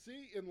we could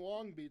see in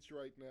Long Beach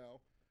right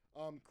now,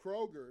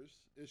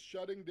 Kroger's is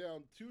shutting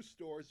down 2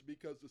 stores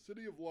because the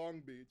city of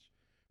Long Beach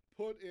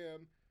put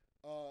in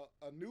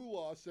a new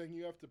law saying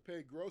you have to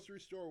pay grocery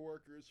store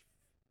workers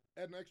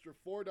an extra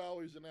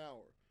 $4 an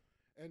hour.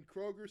 And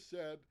Kroger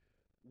said,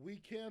 we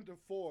can't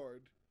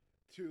afford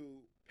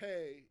to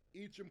pay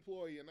each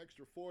employee an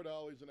extra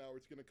 $4 an hour.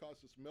 It's going to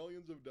cost us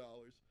millions of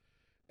dollars.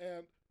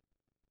 And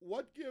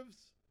what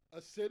gives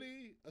a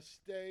city, a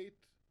state,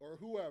 or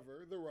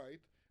whoever the right,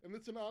 and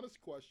it's an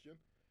honest question,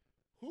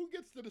 who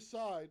gets to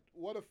decide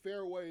what a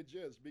fair wage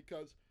is?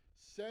 Because,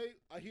 say,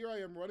 here I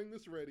am running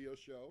this radio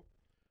show.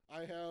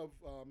 I have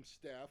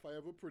staff, I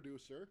have a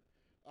producer,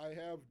 I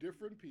have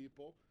different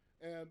people,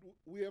 and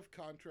we have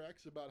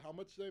contracts about how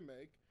much they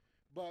make.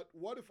 But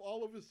what if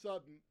all of a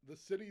sudden the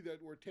city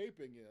that we're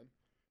taping in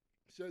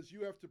says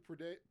you have to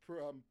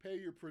pay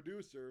your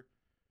producer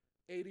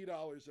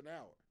 $80 an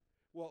hour?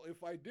 Well,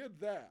 if I did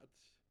that,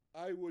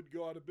 I would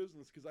go out of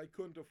business because I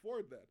couldn't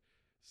afford that.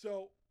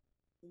 So,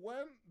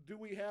 when do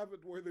we have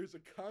it where there's a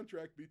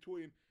contract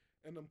between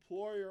an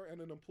employer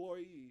and an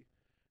employee,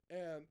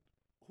 and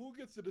who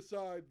gets to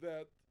decide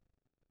that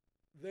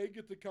they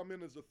get to come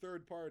in as a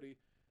third party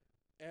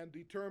and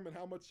determine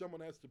how much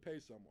someone has to pay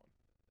someone?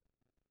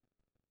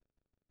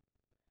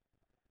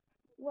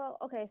 well,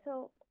 okay,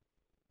 so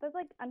that's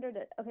like under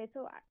the okay,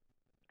 so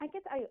I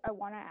guess I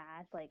want to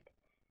add like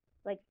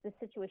the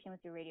situation with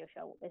your radio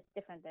show is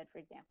different than, for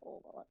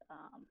example,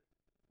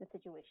 the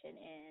situation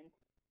in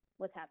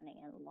what's happening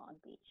in Long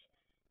Beach,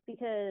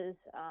 because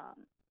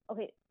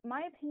okay,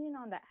 my opinion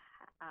on that,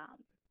 um,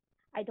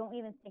 I don't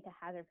even think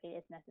a hazard pay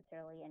is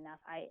necessarily enough.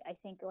 I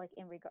think like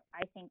in regard,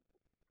 I think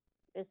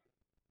this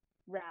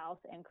Rouse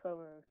and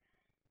Kroger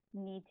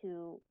need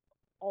to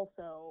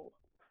also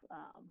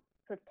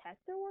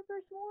protect their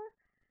workers more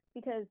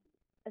because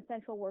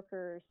essential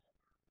workers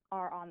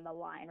are on the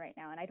line right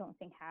now, and I don't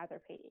think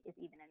hazard pay is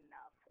even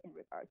enough in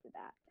regards to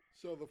that.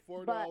 So the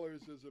four But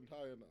dollars isn't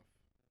high enough.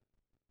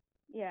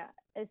 yeah,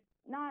 it's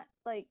not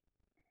like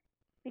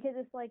because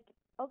it's like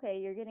okay,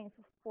 you're getting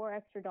 $4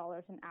 extra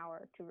an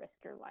hour to risk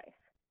your life.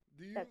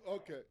 Do you? That's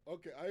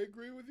Okay, I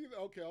agree with you.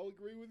 Okay, I'll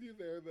agree with you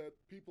there that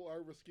people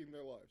are risking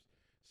their lives.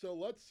 So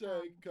let's say,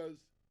 um, because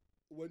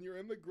when you're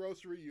in the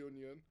grocery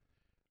union,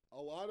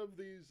 a lot of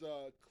these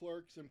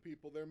clerks and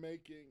people, they're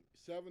making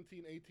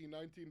 17, 18,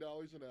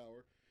 $19 an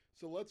hour.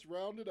 So let's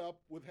round it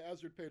up with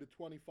hazard pay to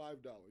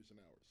 $25 an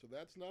hour. So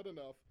that's not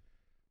enough.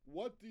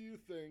 What do you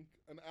think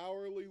an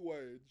hourly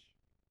wage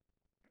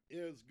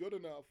is good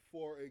enough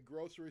for a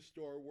grocery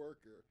store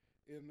worker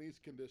in these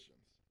conditions?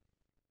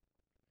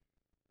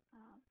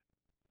 um,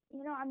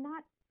 I'm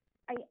not.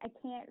 I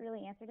can't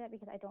really answer that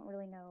because I don't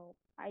really know.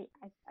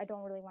 I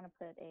don't really want to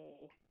put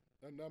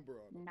A number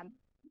on it. num-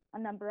 a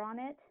number on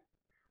it.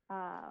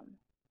 Um,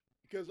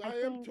 Because I I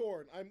am think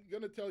torn. I'm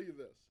going to tell you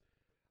this.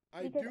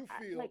 I because do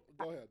feel.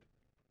 Go ahead.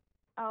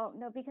 oh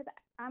no, because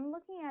I'm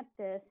looking at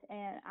this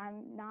and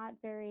I'm not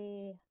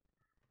very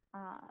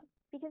uh,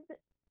 because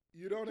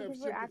You don't have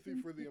because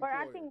sympathy for the we're employer.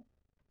 acting.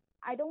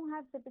 I don't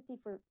have sympathy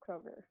for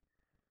Kroger.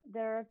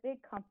 They're a big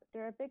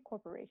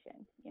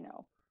corporation.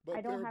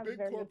 I But don't they're a have big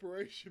very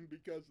corporation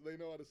because they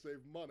know how to save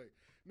money.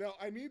 Now,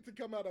 I need to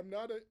come out. I'm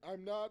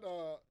not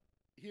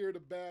here to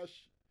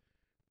bash.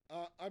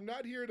 I'm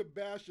not here to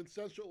bash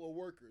essential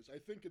workers. I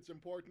think it's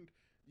important.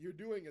 You're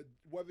doing a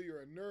whether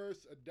you're a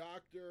nurse, a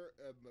doctor,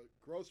 at the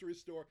grocery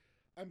store.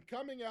 I'm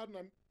coming out and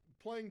I'm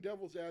playing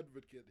devil's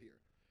advocate here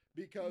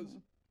because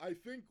mhm. I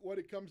think what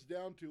it comes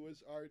down to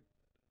is our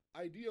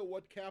idea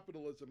what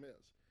capitalism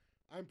is.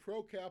 I'm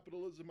pro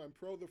capitalism. I'm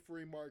pro the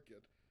free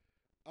market.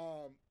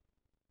 Um,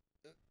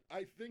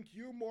 I think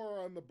you more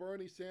on the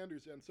Bernie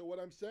Sanders end. So what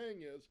I'm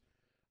saying is,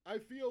 I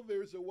feel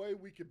there's a way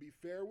we could be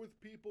fair with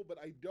people, but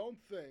I don't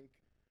think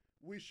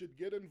we should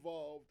get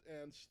involved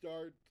and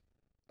start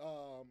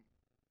um,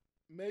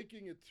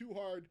 making it too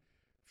hard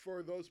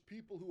for those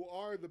people who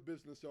are the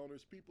business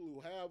owners, people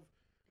who have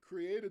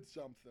created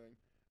something,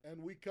 and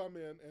we come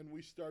in and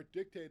we start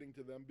dictating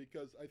to them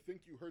because I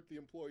think you hurt the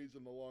employees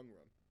in the long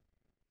run.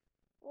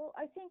 Well,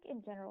 I think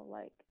in general,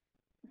 like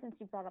since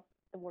you brought up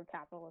the word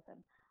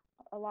capitalism,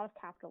 a lot of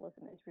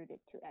capitalism is rooted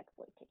to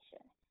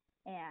exploitation,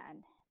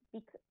 and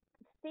because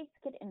states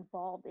get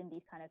involved in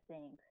these kind of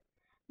things.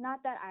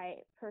 Not that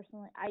I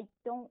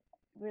don't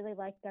really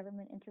like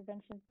government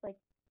interventions like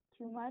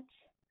too much,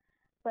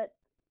 but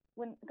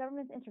when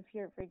governments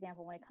interfere, for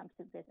example, when it comes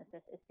to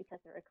businesses, it's because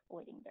they're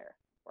exploiting their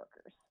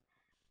workers.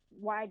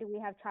 Why do we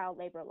have child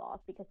labor laws?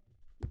 Because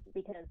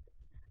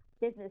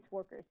business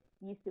workers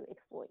used to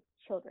exploit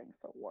children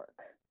for work.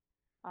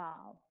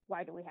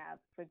 Why do we have,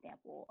 for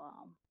example,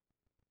 um,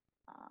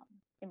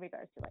 in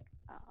regards to like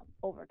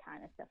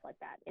overtime and stuff like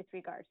that? It's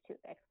regards to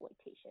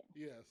exploitation.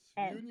 Yes,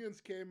 And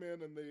unions came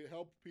in and they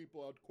helped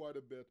people out quite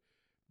a bit,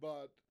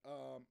 but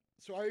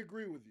so I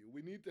agree with you.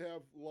 We need to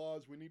have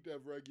laws. We need to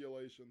have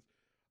regulations.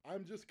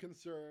 I'm just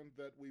concerned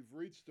that we've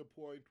reached a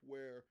point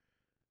where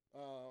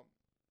um,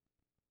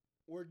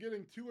 we're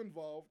getting too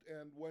involved,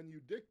 and when you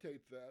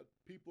dictate that,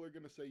 people are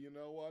going to say, you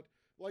know what?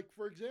 Like,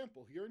 for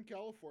example, here in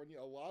California,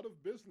 a lot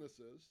of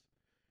businesses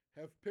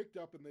have picked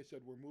up and they said,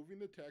 we're moving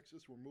to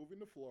Texas, we're moving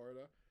to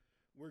Florida,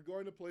 we're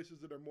going to places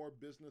that are more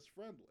business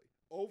friendly.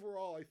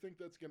 Overall, I think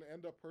that's going to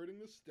end up hurting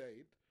the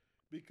state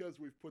because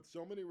we've put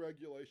so many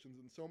regulations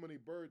and so many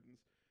burdens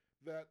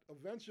that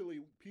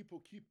eventually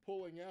people keep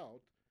pulling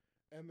out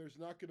and there's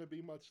not going to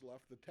be much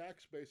left. The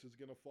tax base is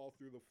going to fall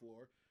through the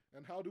floor.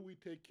 And how do we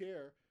take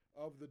care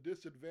of the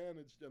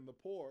disadvantaged and the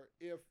poor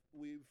if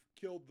we've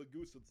killed the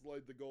goose that's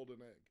laid the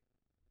golden egg?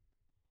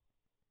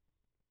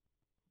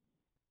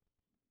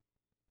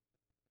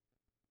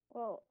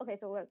 well, okay,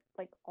 so what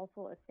like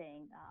also is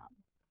saying,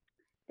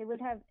 they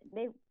would have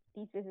they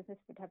these businesses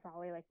would have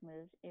probably like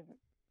moved in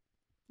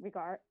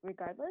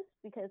regardless,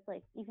 because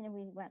like even if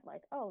we went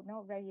like, oh,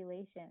 no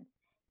regulations,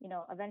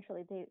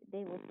 eventually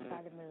they would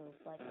try to move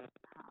like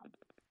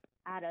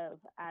out of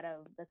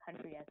the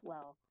country as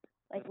well.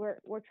 Like we're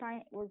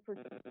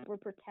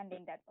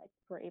pretending that like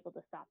we're able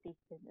to stop these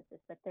businesses,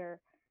 but they're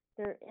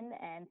in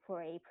the end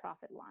for a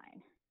profit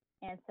line.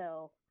 And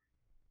so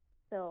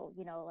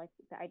like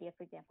the idea,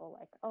 for example,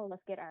 like, oh,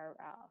 let's get our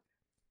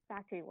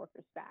factory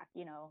workers back,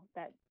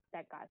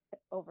 that got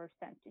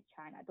oversent to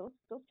China.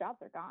 Those jobs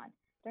are gone.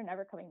 They're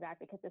never coming back,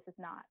 because this is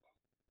not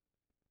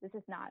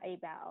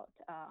about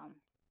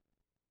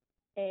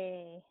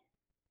a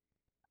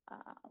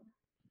um,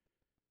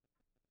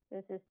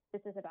 this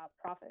is about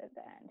profit at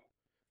the end.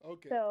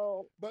 Okay.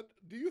 So But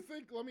do you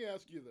think, let me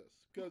ask you this,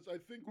 because I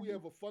think we mhm.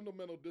 have a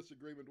fundamental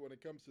disagreement when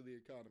it comes to the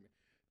economy.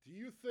 Do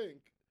you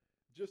think,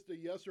 just a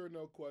yes or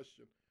no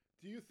question,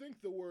 do you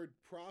think the word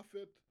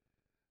profit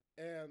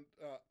and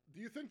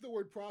do you think the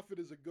word profit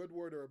is a good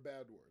word or a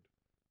bad word?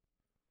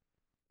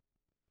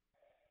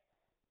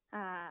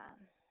 uh,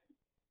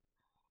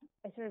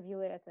 I sort of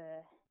view it as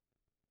a.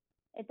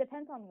 It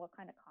depends on what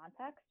kind of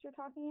context you're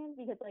talking in,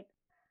 because like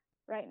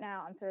right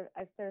now I've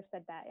sort of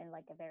said that in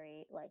like a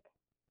very like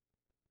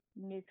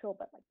neutral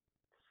but like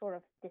sort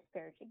of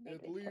disparaging It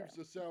negative leaves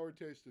term. a sour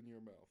taste in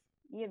your mouth.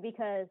 Yeah,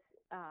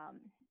 um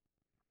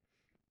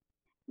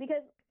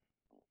because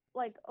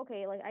like,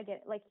 okay, like I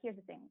get it. Like, here's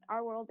the thing: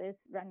 our world is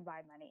run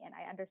by money, and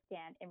I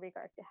understand in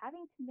regards to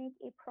having to make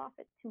a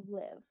profit to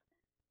live,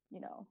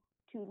 you know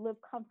to live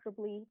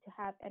comfortably, to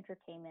have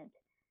entertainment,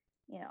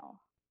 you know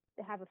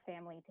to have a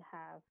family, to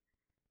have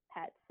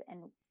pets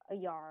and a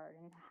yard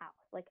and a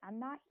house. Like, I'm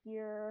not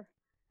here,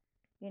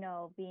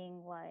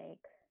 being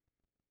like,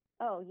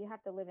 oh, you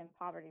have to live in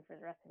poverty for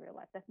the rest of your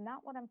life. That's not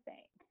what I'm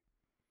saying.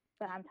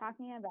 But I'm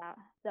talking about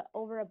the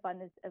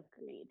overabundance of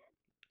greed.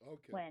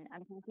 Okay. When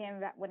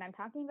I'm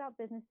talking about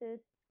businesses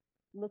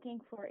looking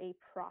for a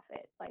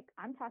profit, like,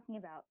 I'm talking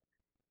about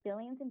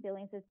billions and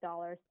billions of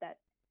dollars that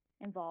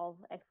involve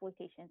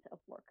exploitations of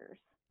workers.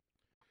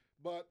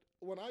 But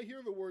when I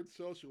hear the word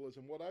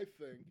socialism, what I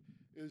think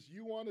is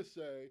you want to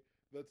say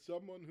that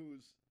someone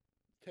who's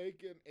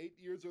taken 8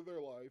 years of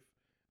their life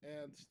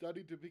and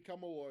studied to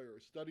become a lawyer,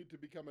 studied to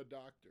become a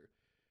doctor,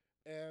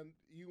 and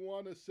you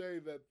want to say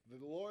that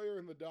the lawyer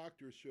and the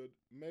doctor should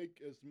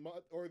make as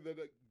much, or that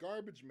a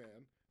garbage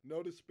man,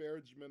 no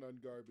disparagement on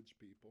garbage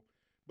people,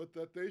 but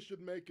that they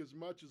should make as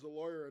much as a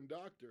lawyer and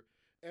doctor.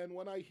 And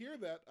when I hear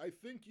that, I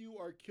think you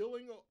are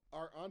killing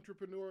our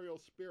entrepreneurial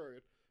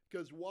spirit,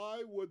 because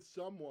why would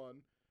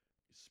someone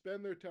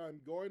spend their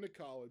time going to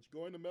college,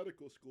 going to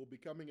medical school,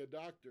 becoming a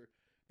doctor,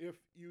 if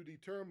you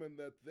determine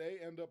that they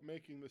end up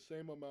making the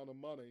same amount of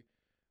money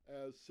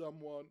as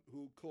someone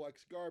who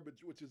collects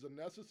garbage, which is a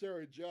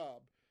necessary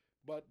job,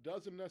 but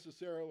doesn't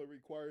necessarily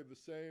require the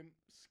same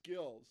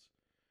skills.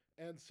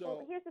 And Well,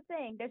 so, here's the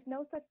thing: there's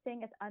no such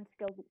thing as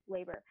unskilled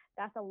labor.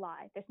 That's a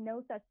lie. There's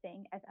no such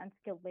thing as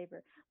unskilled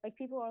labor. Like,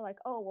 people are like,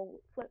 oh,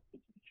 well,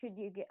 should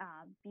you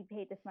be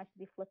paid this much to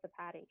be flip a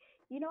patty?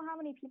 You know how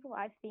many people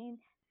I've seen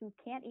who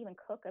can't even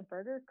cook a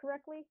burger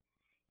correctly?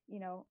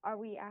 Are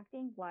we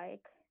acting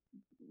like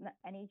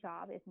any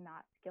job is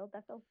not skilled?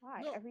 That's a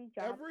lie. no, Every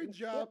job every is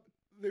skilled. job,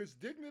 there's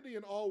dignity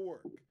in all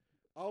work.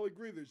 I'll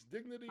agree, there's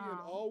dignity in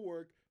Um, all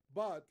work,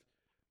 but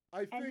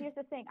I and think here's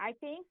the thing: I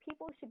think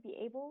people should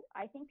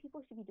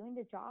be doing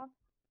the job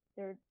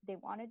they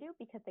want to do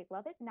because they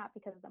love it, not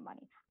because of the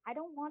money. I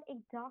don't want a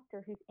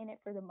doctor who's in it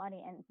for the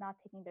money and is not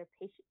taking their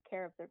patient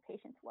care of their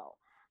patients well.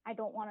 I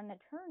don't want an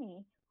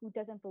attorney who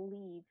doesn't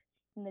believe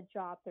in the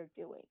job they're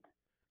doing.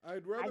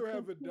 I'd I rather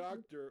have think a people,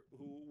 doctor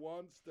who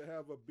wants to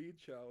have a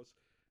beach house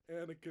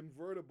and a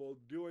convertible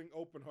doing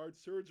open heart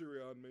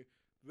surgery on me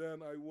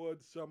than I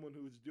would someone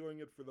who's doing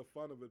it for the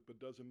fun of it but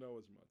doesn't know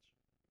as much.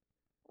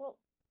 well,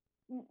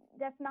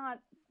 that's not.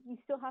 You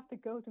still have to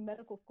go to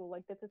medical school.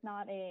 Like this is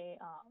not a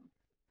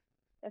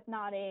that's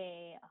not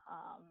a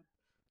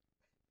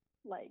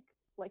like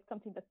like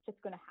something that's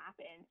just going to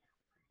happen.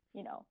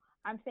 You know,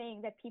 I'm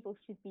saying that people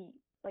should be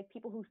like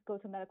people who go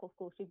to medical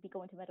school should be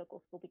going to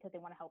medical school because they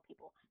want to help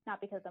people,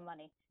 not because of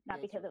money,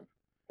 not That's because of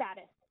right.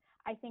 status.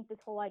 I think this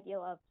whole idea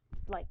of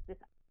like this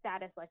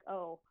status, like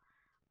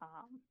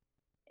um,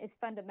 is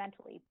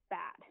fundamentally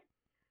bad.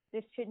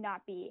 There should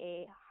not be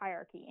a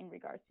hierarchy in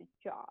regards to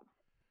jobs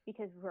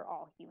because we're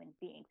all human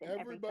beings and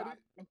every Everybody, job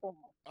is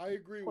important. I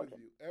agree with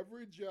you.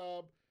 Every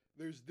job,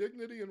 there's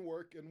dignity in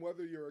work, and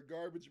whether you're a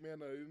garbage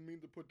man, I didn't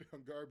mean to put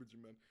down garbage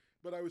men,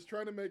 but I was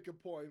trying to make a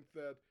point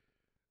that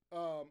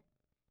um,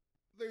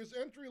 there's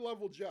entry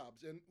level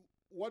jobs, and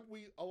what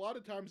we a lot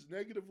of times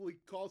negatively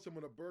call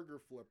someone a burger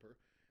flipper,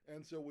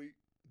 and so we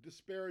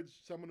disparage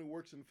someone who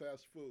works in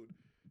fast food.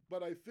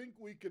 But I think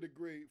we could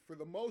agree, for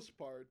the most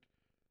part,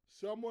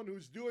 someone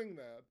who's doing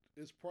that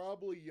is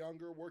probably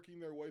younger, working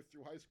their way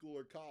through high school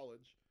or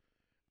college,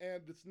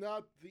 and it's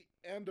not the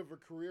end of a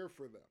career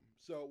for them.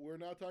 So we're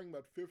not talking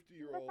about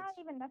 50-year That's olds, not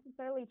even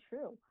necessarily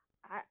true.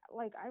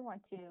 I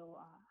went to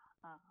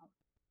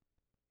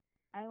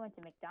I went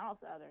to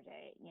McDonald's the other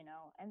day, you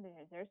know, and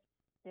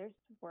there's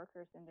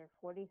workers in their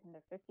 40s and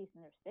their 50s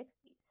and their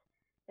 60s.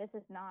 This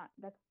is not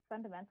that's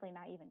fundamentally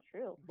not even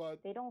true.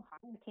 but They don't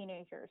hire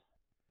teenagers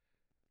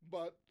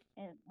but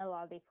in a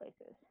lot of these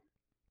places.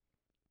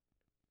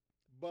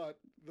 But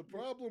the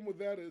problem with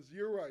that is,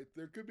 you're right.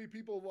 There could be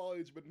people of all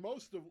age, but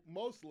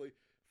mostly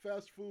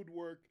fast food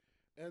work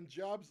and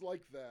jobs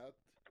like that.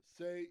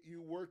 Say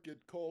you work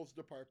at Kohl's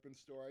department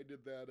store. I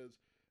did that as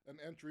an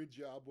entry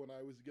job when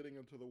I was getting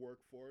into the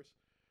workforce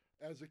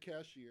as a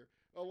cashier.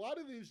 A lot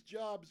of these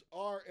jobs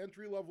are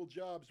entry level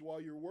jobs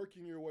while you're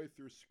working your way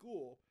through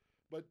school,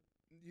 but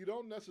you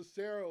don't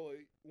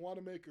necessarily want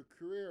to make a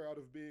career out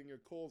of being a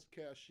Kohl's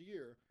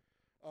cashier,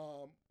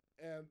 um,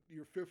 and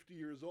you're 50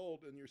 years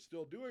old and you're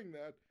still doing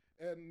that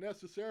and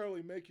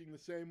necessarily making the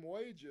same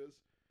wages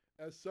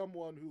as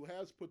someone who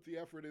has put the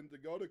effort in to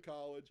go to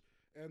college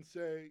and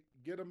say,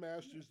 get a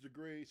master's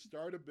degree,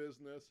 start a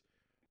business,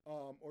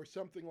 or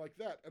something like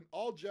that. And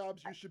all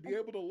jobs you should I, be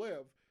able to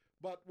live.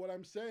 But what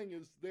I'm saying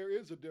is there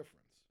is a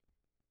difference.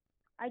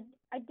 I,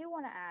 I do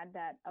want to add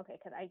that okay,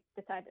 because I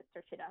decided to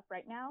search it up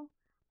right now.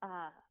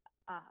 Uh,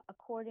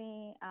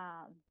 according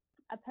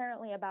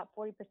apparently about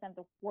 40% of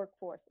the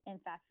workforce in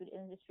fast food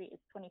industry is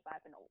 25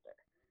 and older.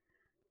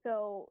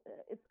 So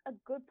it's a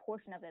good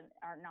portion of them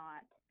are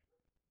not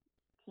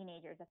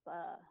teenagers. That's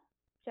a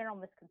general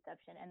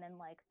misconception, and then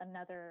like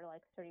another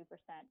like 30%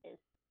 is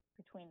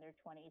between their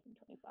 20s and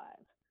 25.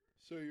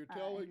 So you're And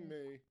telling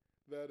me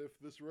that if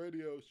this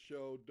radio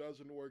show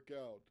doesn't work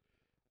out,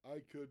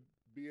 I could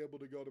be able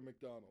to go to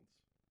McDonald's.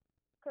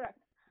 correct.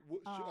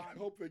 I Um,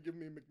 hope they give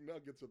me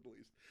McNuggets at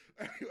least.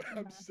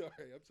 I'm uh-huh,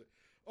 sorry. I'm sorry.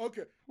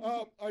 Okay.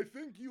 I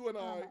think you and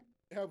I uh-huh.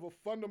 have a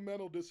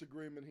fundamental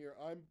disagreement here.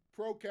 I'm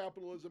pro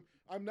capitalism.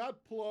 I'm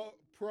not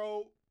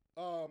pro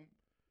um,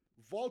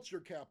 vulture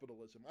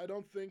capitalism. I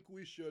don't think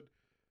we should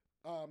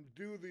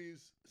do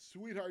these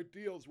sweetheart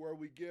deals where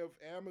we give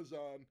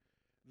Amazon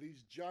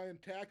these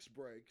giant tax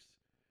breaks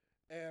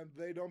and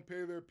they don't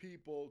pay their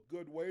people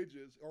good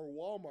wages, or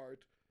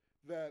Walmart,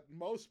 that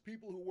most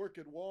people who work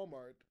at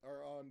Walmart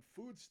are on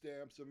food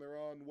stamps and they're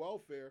on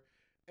welfare,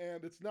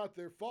 and it's not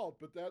their fault,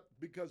 but that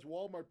because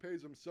Walmart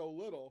pays them so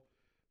little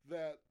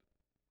that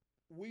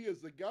we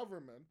as the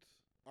government,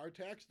 our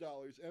tax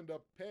dollars end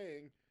up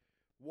paying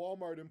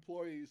Walmart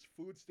employees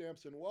food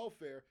stamps and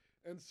welfare.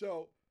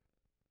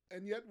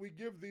 And yet we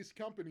give these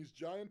companies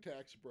giant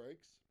tax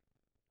breaks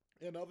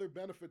and other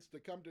benefits to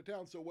come to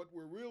town. So what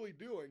we're really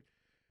doing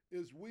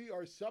is we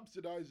are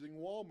subsidizing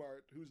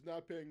Walmart, who's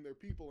not paying their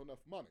people enough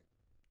money.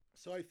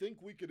 So I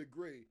think we could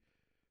agree,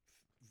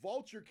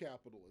 vulture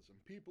capitalism,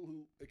 people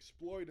who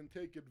exploit and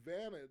take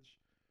advantage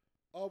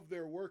of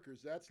their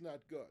workers, that's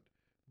not good.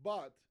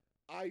 But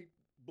I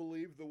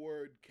believe the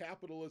word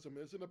capitalism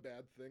isn't a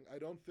bad thing. I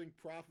don't think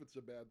profit's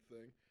a bad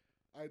thing.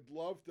 I'd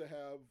love to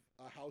have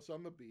a house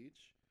on the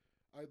beach.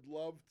 I'd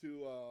love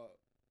to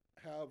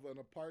have an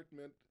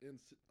apartment in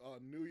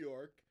New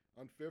York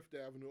on Fifth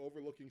Avenue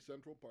overlooking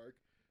Central Park.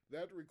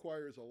 That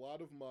requires a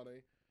lot of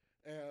money,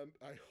 and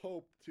I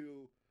hope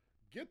to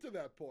get to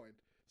that point.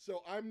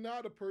 So I'm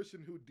not a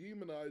person who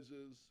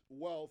demonizes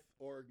wealth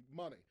or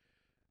money.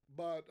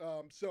 But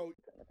so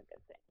Is a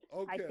good thing.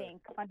 I okay,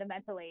 think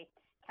fundamentally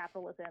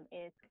capitalism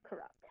is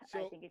corrupt.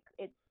 I so think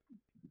it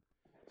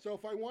so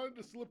if I wanted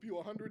to slip you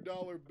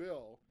 $100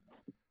 bill,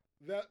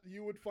 that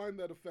you would find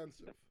that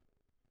offensive.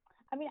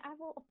 I mean, I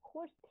will of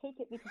course take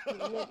it because we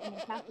live in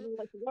a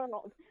capitalist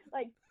world.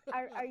 Like,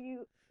 are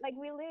you like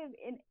we live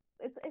in?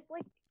 It's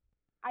like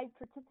I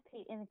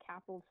participate in a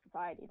capitalist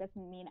society. It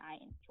doesn't mean I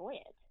enjoy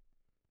it,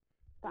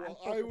 but I'm Well,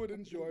 still I would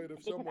enjoy participating it in if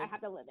it because I someone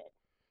have to live it.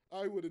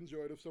 I would enjoy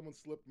it if someone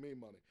slipped me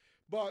money.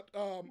 But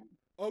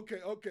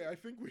okay. I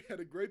think we had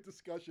a great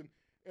discussion,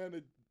 and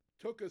it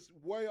took us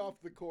way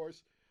off the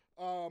course.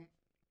 Um,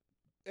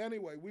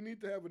 anyway, we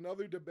need to have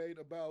another debate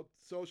about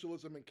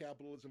socialism and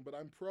capitalism. But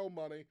I'm pro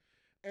money,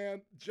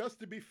 and just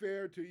to be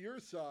fair to your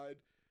side,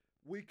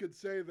 we could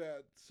say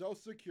that Social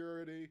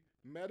Security,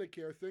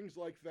 Medicare, things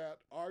like that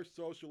are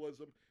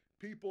socialism.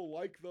 People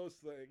like those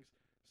things.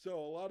 So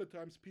a lot of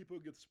times people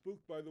get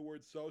spooked by the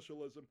word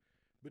socialism,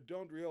 but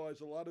don't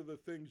realize a lot of the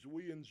things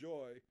we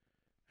enjoy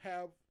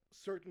have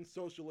certain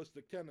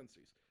socialistic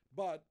tendencies.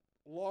 But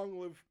long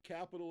live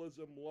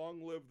capitalism,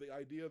 long live the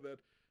idea that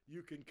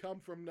you can come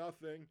from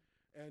nothing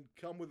and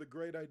come with a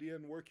great idea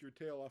and work your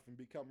tail off and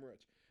become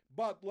rich.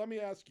 But let me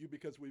ask you,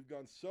 because we've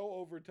gone so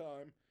over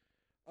time,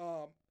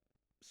 um,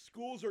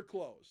 schools are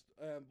closed,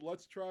 and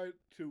let's try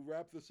to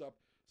wrap this up.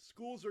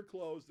 Schools are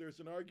closed. There's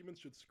an argument: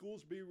 should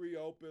schools be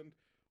reopened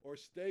or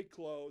stay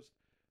closed?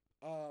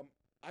 Um,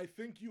 I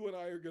think you and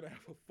I are going to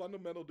have a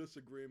fundamental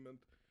disagreement,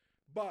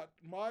 but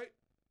my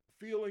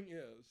feeling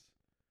is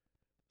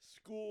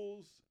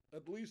schools,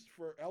 at least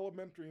for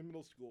elementary and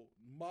middle school,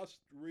 must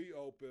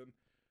reopen.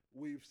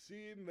 We've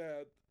seen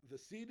that the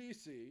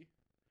CDC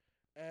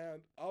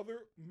and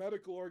other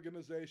medical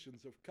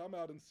organizations have come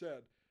out and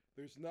said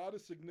there's not a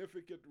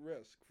significant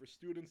risk for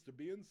students to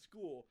be in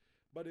school,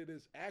 but it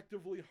is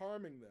actively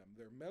harming them,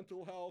 their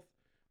mental health,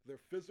 their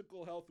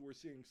physical health. We're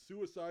seeing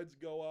suicides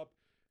go up,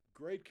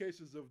 great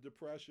cases of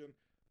depression.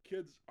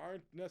 Kids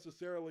aren't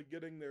necessarily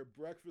getting their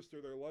breakfast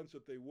or their lunch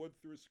that they would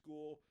through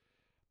school.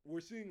 We're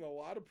seeing a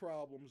lot of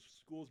problems,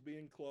 schools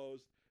being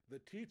closed. The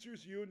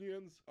teachers'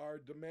 unions are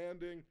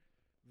demanding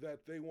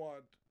that they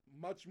want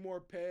much more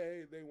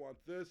pay, they want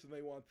this and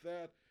they want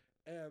that,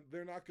 and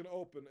they're not going to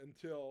open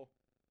until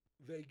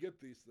they get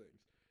these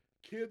things.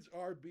 Kids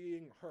are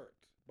being hurt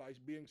by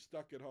being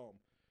stuck at home.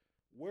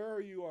 Where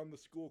are you on the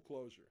school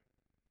closure?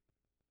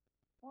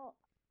 Well,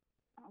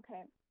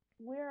 okay,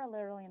 we're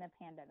literally in a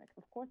pandemic.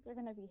 Of course, they're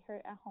going to be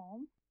hurt at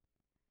home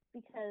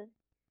because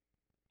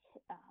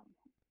um,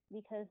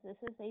 because this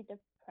is a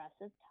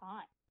depressive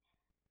time.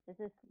 This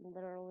is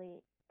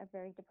literally a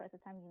very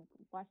depressive time. You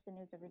watch the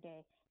news every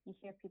day. You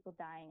hear people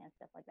dying and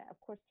stuff like that. Of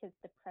course, kids'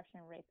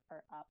 depression rates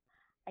are up.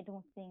 I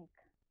don't think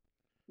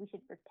we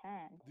should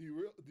pretend.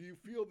 Do you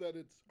feel that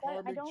it's But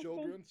I harming don't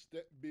think, children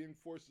being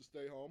forced to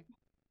stay home?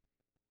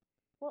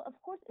 well, of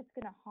course, it's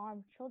going to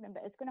harm children,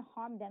 but it's going to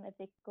harm them if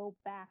they go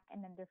back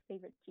and then their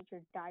favorite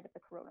teacher died of the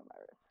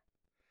coronavirus.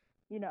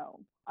 You know,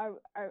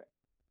 are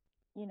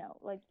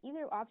like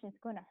either option is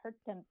going to hurt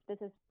them.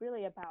 This is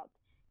really about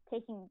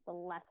taking the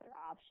lesser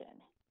option.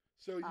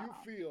 So you Um,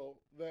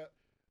 feel that.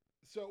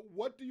 So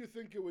what do you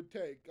think it would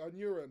take on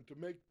your end to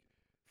make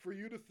for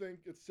you to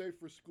think it's safe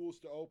for schools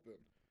to open?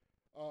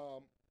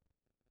 Um,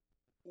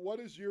 what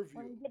is your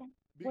when view? we get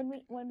Be-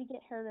 when we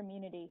get herd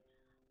immunity,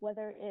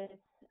 whether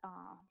it's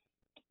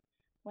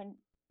when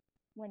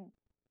when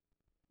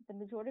the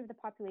majority of the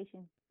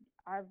population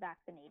are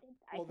vaccinated,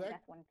 I well, think that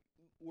that's when.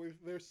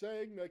 they're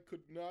saying that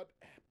could not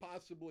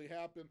possibly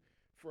happen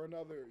for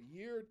another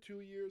year,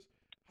 2 years.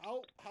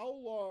 How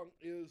long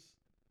is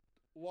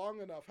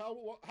long enough?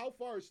 How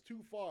far is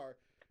too far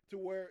to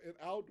where it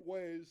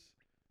outweighs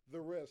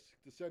the risk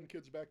to send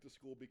kids back to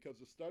school? Because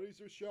the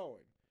studies are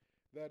showing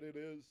that it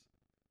is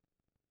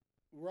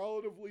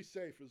relatively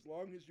safe as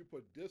long as you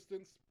put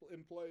distance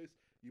in place,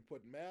 you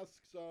put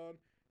masks on,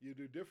 you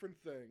do different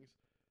things.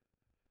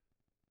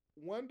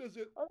 When does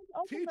it Well, it's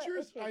also the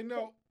teachers, issue I because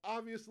know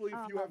obviously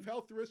if you have um,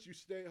 health risks you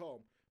stay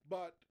home,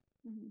 but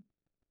mhm.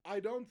 I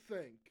don't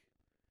think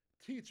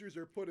teachers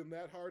are put in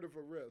that hard of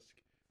a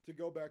risk to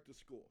go back to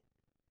school.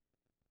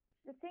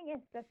 The thing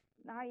is that's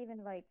not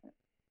even like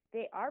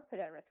they are put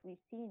at risk. We've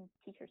seen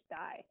teachers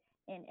die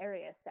in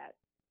areas that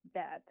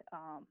had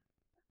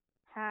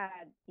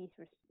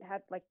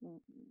had like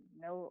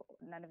no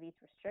none of these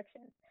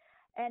restrictions.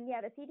 And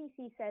yeah, the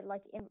CDC said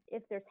like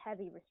if there's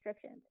heavy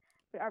restrictions,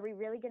 but are we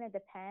really going to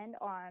depend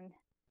on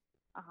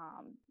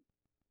um,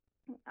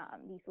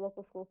 these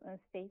local schools and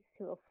states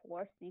to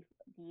enforce these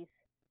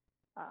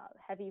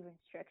heavy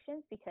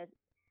restrictions? Because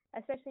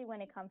especially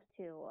when it comes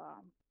to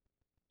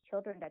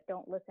children that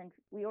don't listen,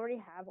 we already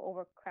have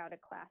overcrowded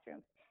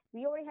classrooms.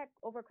 We already had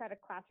overcrowded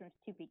classrooms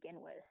to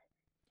begin with,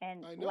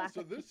 and I know. lack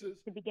of teachers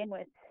to begin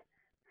with.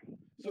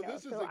 So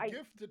this is So a I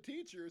gift to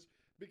teachers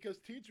because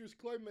teachers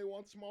claim they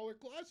want smaller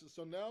classes.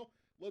 So now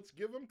let's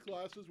give them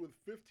classes with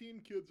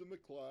 15 kids in the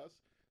class,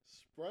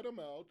 spread them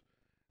out.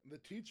 The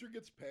teacher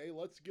gets pay.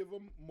 Let's give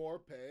them more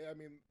pay. I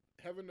mean,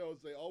 heaven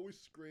knows they always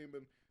scream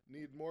and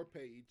need more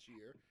pay each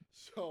year.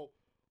 So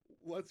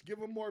let's give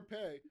them more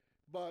pay.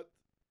 But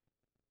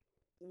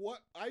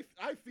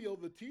I feel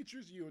the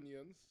teachers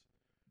unions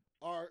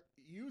are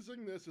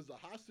using this as a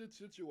hostage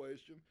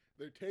situation.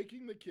 They're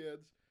taking the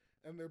kids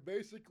and they're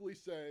basically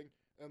saying,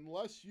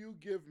 unless you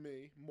give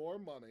me more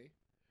money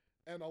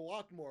and a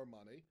lot more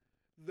money,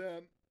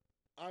 then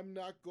I'm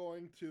not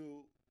going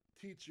to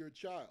teach your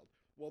child.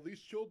 Well,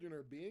 these children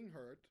are being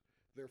hurt.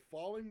 They're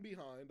falling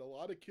behind. A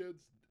lot of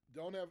kids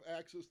don't have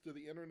access to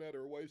the internet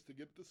or ways to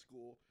get to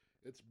school.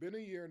 It's been a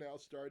year now,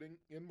 starting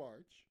in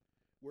March,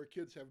 where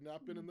kids have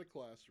not been in the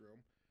classroom.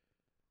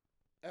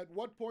 At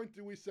what point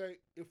do we say,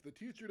 if the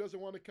teacher doesn't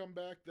want to come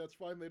back, that's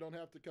fine, they don't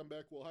have to come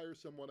back, we'll hire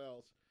someone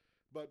else.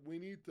 But we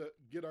need to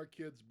get our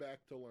kids back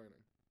to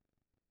learning.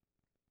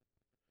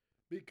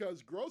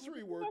 Because Well,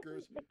 grocery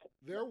workers,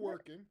 they're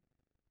working.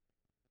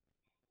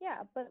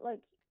 yeah, but like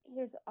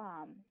here's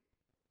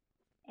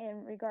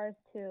in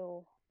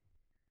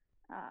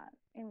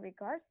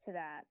regards to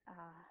that,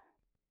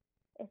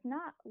 it's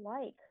not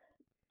like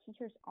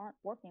teachers aren't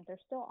working.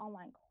 There's still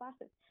online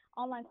classes.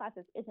 Online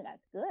classes isn't as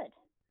good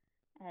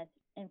as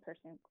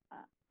in-person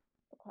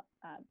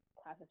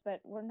classes, but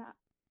we're not.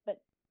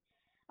 But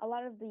a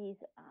lot of these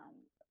um,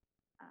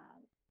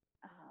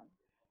 um,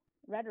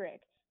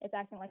 rhetoric is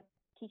acting like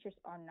teachers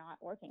are not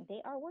working.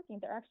 They are working.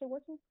 They're actually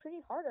working pretty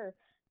harder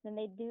than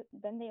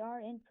they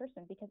are in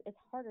person because it's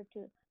harder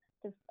to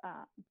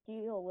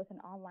deal with an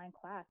online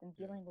class and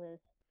Yeah, dealing with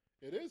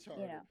it is you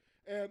harder. know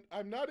And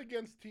I'm not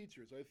against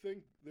teachers. I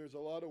think there's a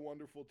lot of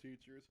wonderful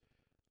teachers.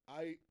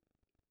 I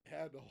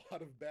had a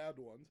lot of bad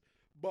ones,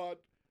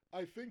 but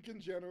I think in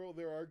general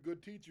there are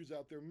good teachers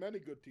out there, many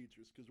good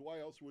teachers, because why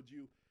else would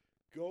you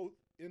go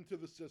into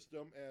the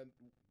system and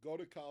go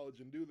to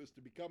college and do this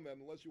to become that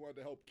unless you wanted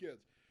to help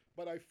kids?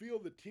 But I feel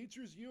the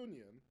teachers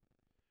union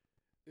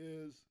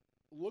is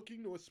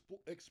looking to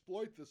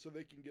exploit this so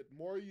they can get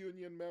more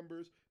union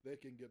members, they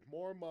can get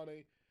more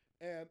money,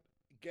 and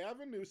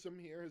Gavin Newsom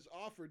here has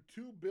offered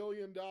 $2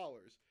 billion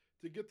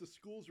to get the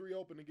schools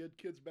reopened and get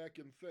kids back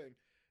in thing.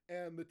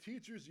 And the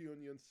teachers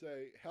union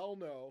say, hell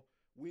no,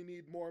 we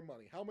need more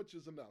money. How much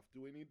is enough?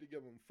 Do we need to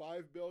give them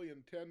 5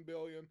 billion, 10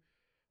 billion?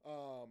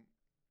 Um,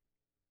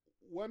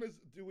 when is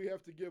do we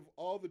have to give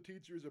all the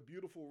teachers a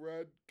beautiful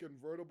red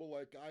convertible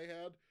like I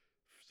had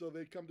so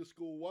they come to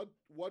school?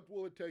 What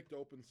will it take to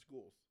open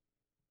schools?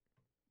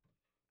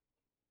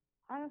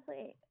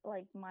 honestly,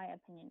 like my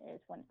opinion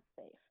is when it's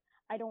safe.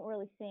 I don't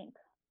really think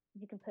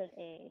you can put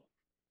a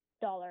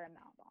dollar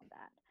amount on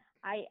that.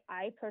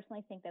 I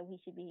personally think that we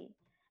should be,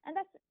 and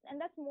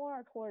that's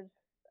more towards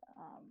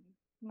um,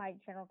 my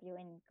general view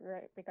in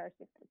regards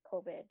to the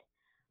COVID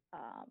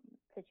um,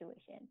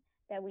 situation,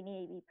 that we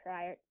need to be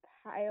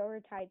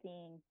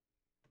prioritizing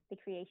the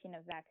creation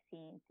of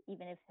vaccines,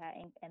 even if that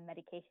and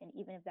medication,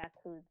 even if that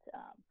includes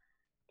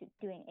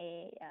doing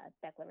a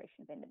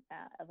declaration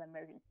of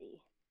emergency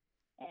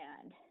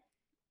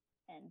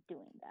and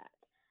doing that.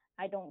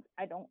 I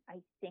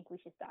think we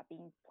should stop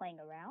being playing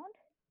around,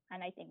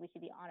 and I think we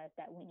should be honest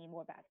that we need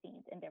more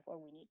vaccines, and therefore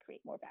we need to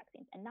create more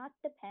vaccines, and not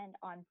depend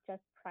on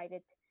just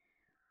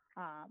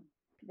um,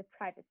 the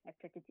private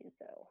sector to do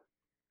so.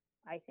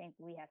 I think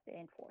we have to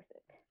enforce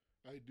it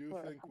I do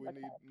for think we public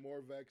need health.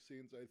 more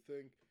vaccines. I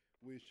think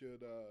we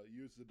should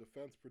use the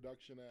Defense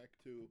Production Act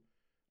to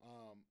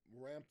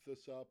ramp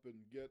this up and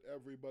get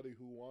everybody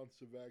who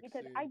wants a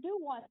Because vaccine. I do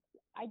want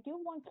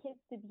kids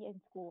to be in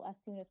school as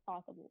soon as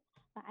possible,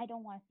 but I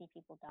don't want to see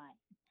people dying.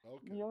 We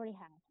Okay, already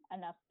have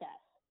enough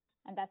deaths,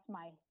 and that's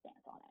my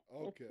stance on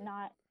it. okay,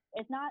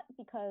 It's not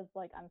because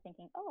like I'm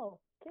thinking, oh,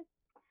 kids,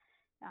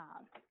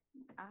 um,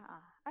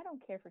 I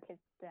don't care for kids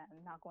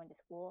not going to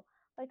school.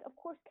 Like, of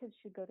course, kids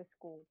should go to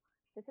school.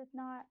 This is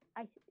not.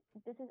 I.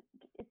 This is.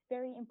 It's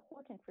very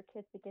important for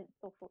kids to get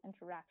social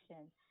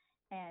interaction,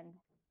 and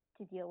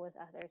to deal with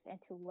others and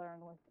to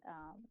learn with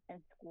in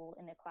school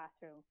in the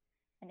classroom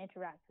and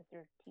interact with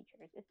their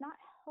teachers. It's not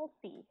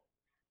healthy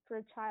for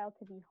a child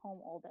to be home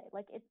all day.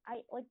 Like it's.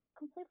 I like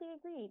completely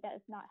agree that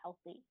it's not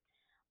healthy,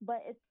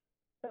 but it's.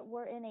 But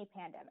we're in a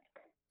pandemic.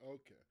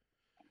 okay.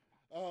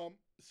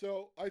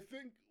 So I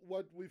think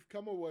what we've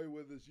come away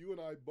with is you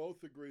and I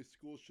both agree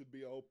schools should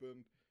be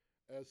opened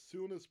as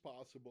soon as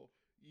possible.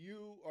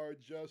 You are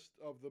just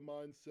of the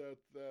mindset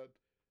that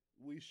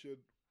we should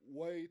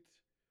wait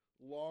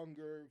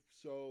longer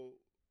so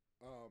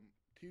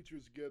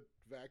teachers get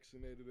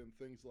vaccinated and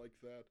things like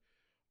that.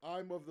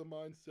 I'm of the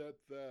mindset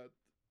that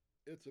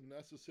it's a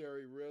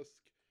necessary risk,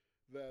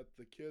 that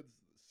the kids'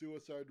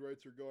 suicide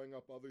rates are going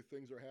up, other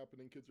things are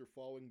happening, kids are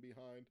falling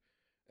behind.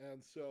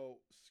 And so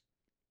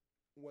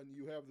when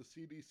you have the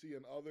CDC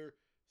and other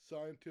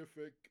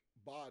scientific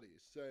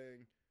bodies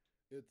saying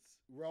it's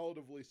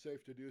relatively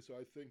safe to do so,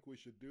 I think we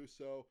should do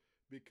so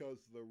because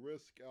the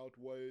risk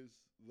outweighs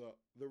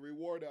the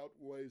reward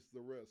outweighs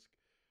the risk.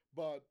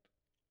 But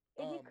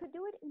If you um, could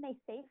do it in a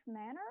safe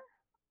manner,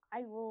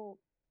 I will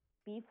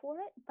be for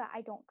it. But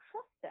I don't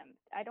trust them.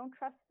 I don't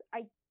trust.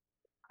 I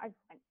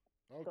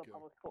went to a okay,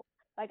 public school.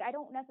 Like I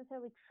don't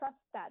necessarily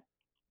trust that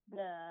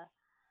the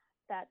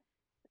that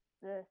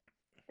the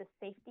the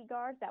safety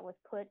guard that was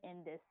put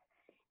in this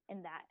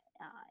in that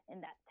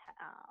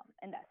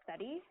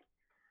study.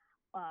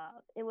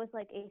 It was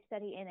like a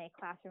study in a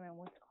classroom in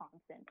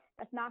Wisconsin.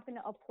 That's not going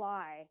to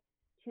apply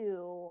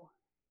to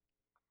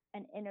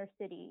an inner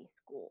city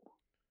school.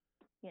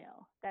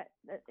 that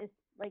is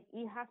like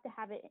you have to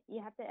have it.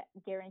 You have to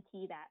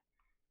guarantee that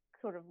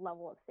sort of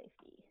level of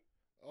safety.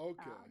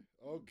 Okay,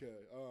 Um, okay,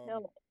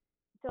 so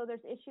so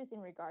there's issues in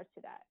regards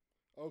to that.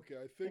 okay.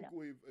 I You think know.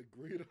 we've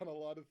agreed on a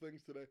lot of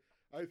things today.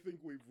 I think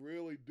we've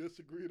really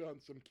disagreed on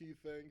some key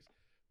things.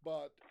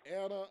 But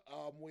Anna,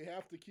 we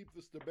have to keep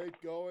this debate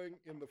going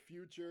in the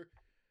future.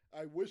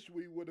 I wish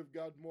we would have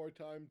got more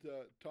time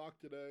to talk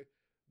today,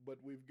 but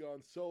we've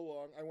gone so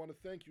long. I want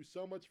to thank you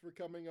so much for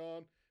coming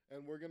on,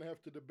 and we're going to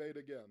have to debate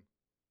again.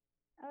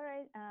 All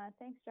right.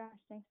 Thanks, Josh.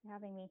 Thanks for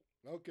having me.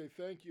 Okay,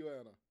 thank you,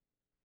 Anna.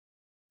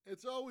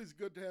 It's always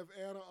good to have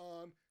Anna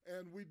on,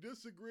 and we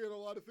disagree on a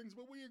lot of things,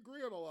 but we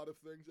agree on a lot of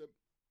things. And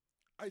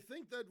I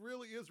think that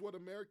really is what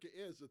America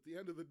is at the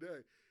end of the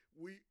day.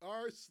 We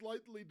are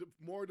slightly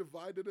more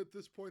divided at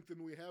this point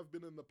than we have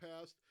been in the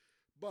past,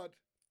 but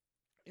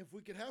if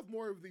we could have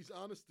more of these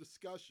honest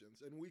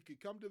discussions and we could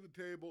come to the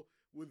table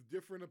with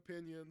different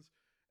opinions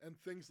and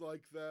things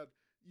like that,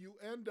 you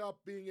end up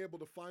being able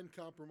to find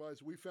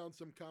compromise. We found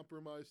some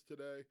compromise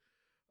today.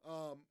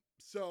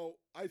 So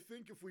I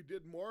think if we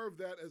did more of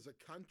that as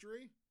a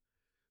country,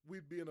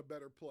 we'd be in a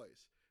better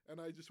place. And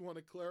I just want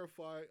to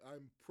clarify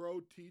I'm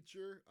pro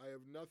teacher. I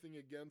have nothing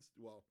against,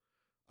 well,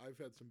 I've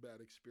had some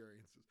bad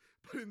experiences.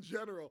 But in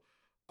general,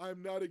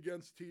 I'm not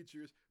against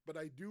teachers, but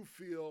I do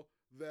feel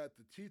that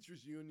the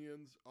teachers'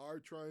 unions are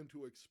trying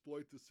to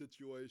exploit the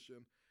situation,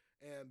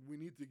 and we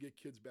need to get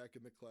kids back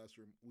in the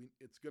classroom.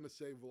 It's going to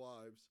save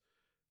lives.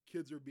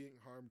 Kids are being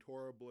harmed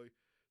horribly.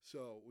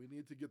 So we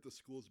need to get the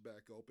schools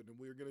back open, and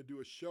we're going to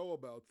do a show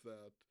about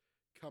that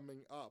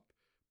coming up.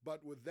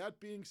 But with that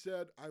being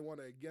said, I want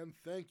to again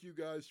thank you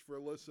guys for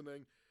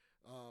listening.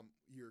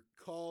 Your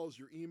calls,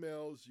 your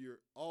emails, your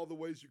all the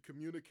ways you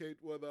communicate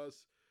with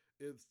us.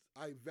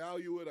 I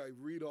value it. I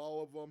read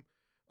all of them.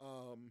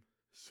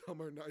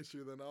 Some are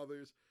nicer than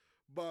others,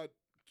 but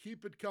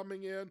keep it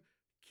coming in.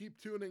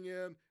 Keep tuning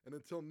in, and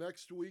until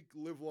next week,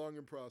 live long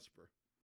and prosper.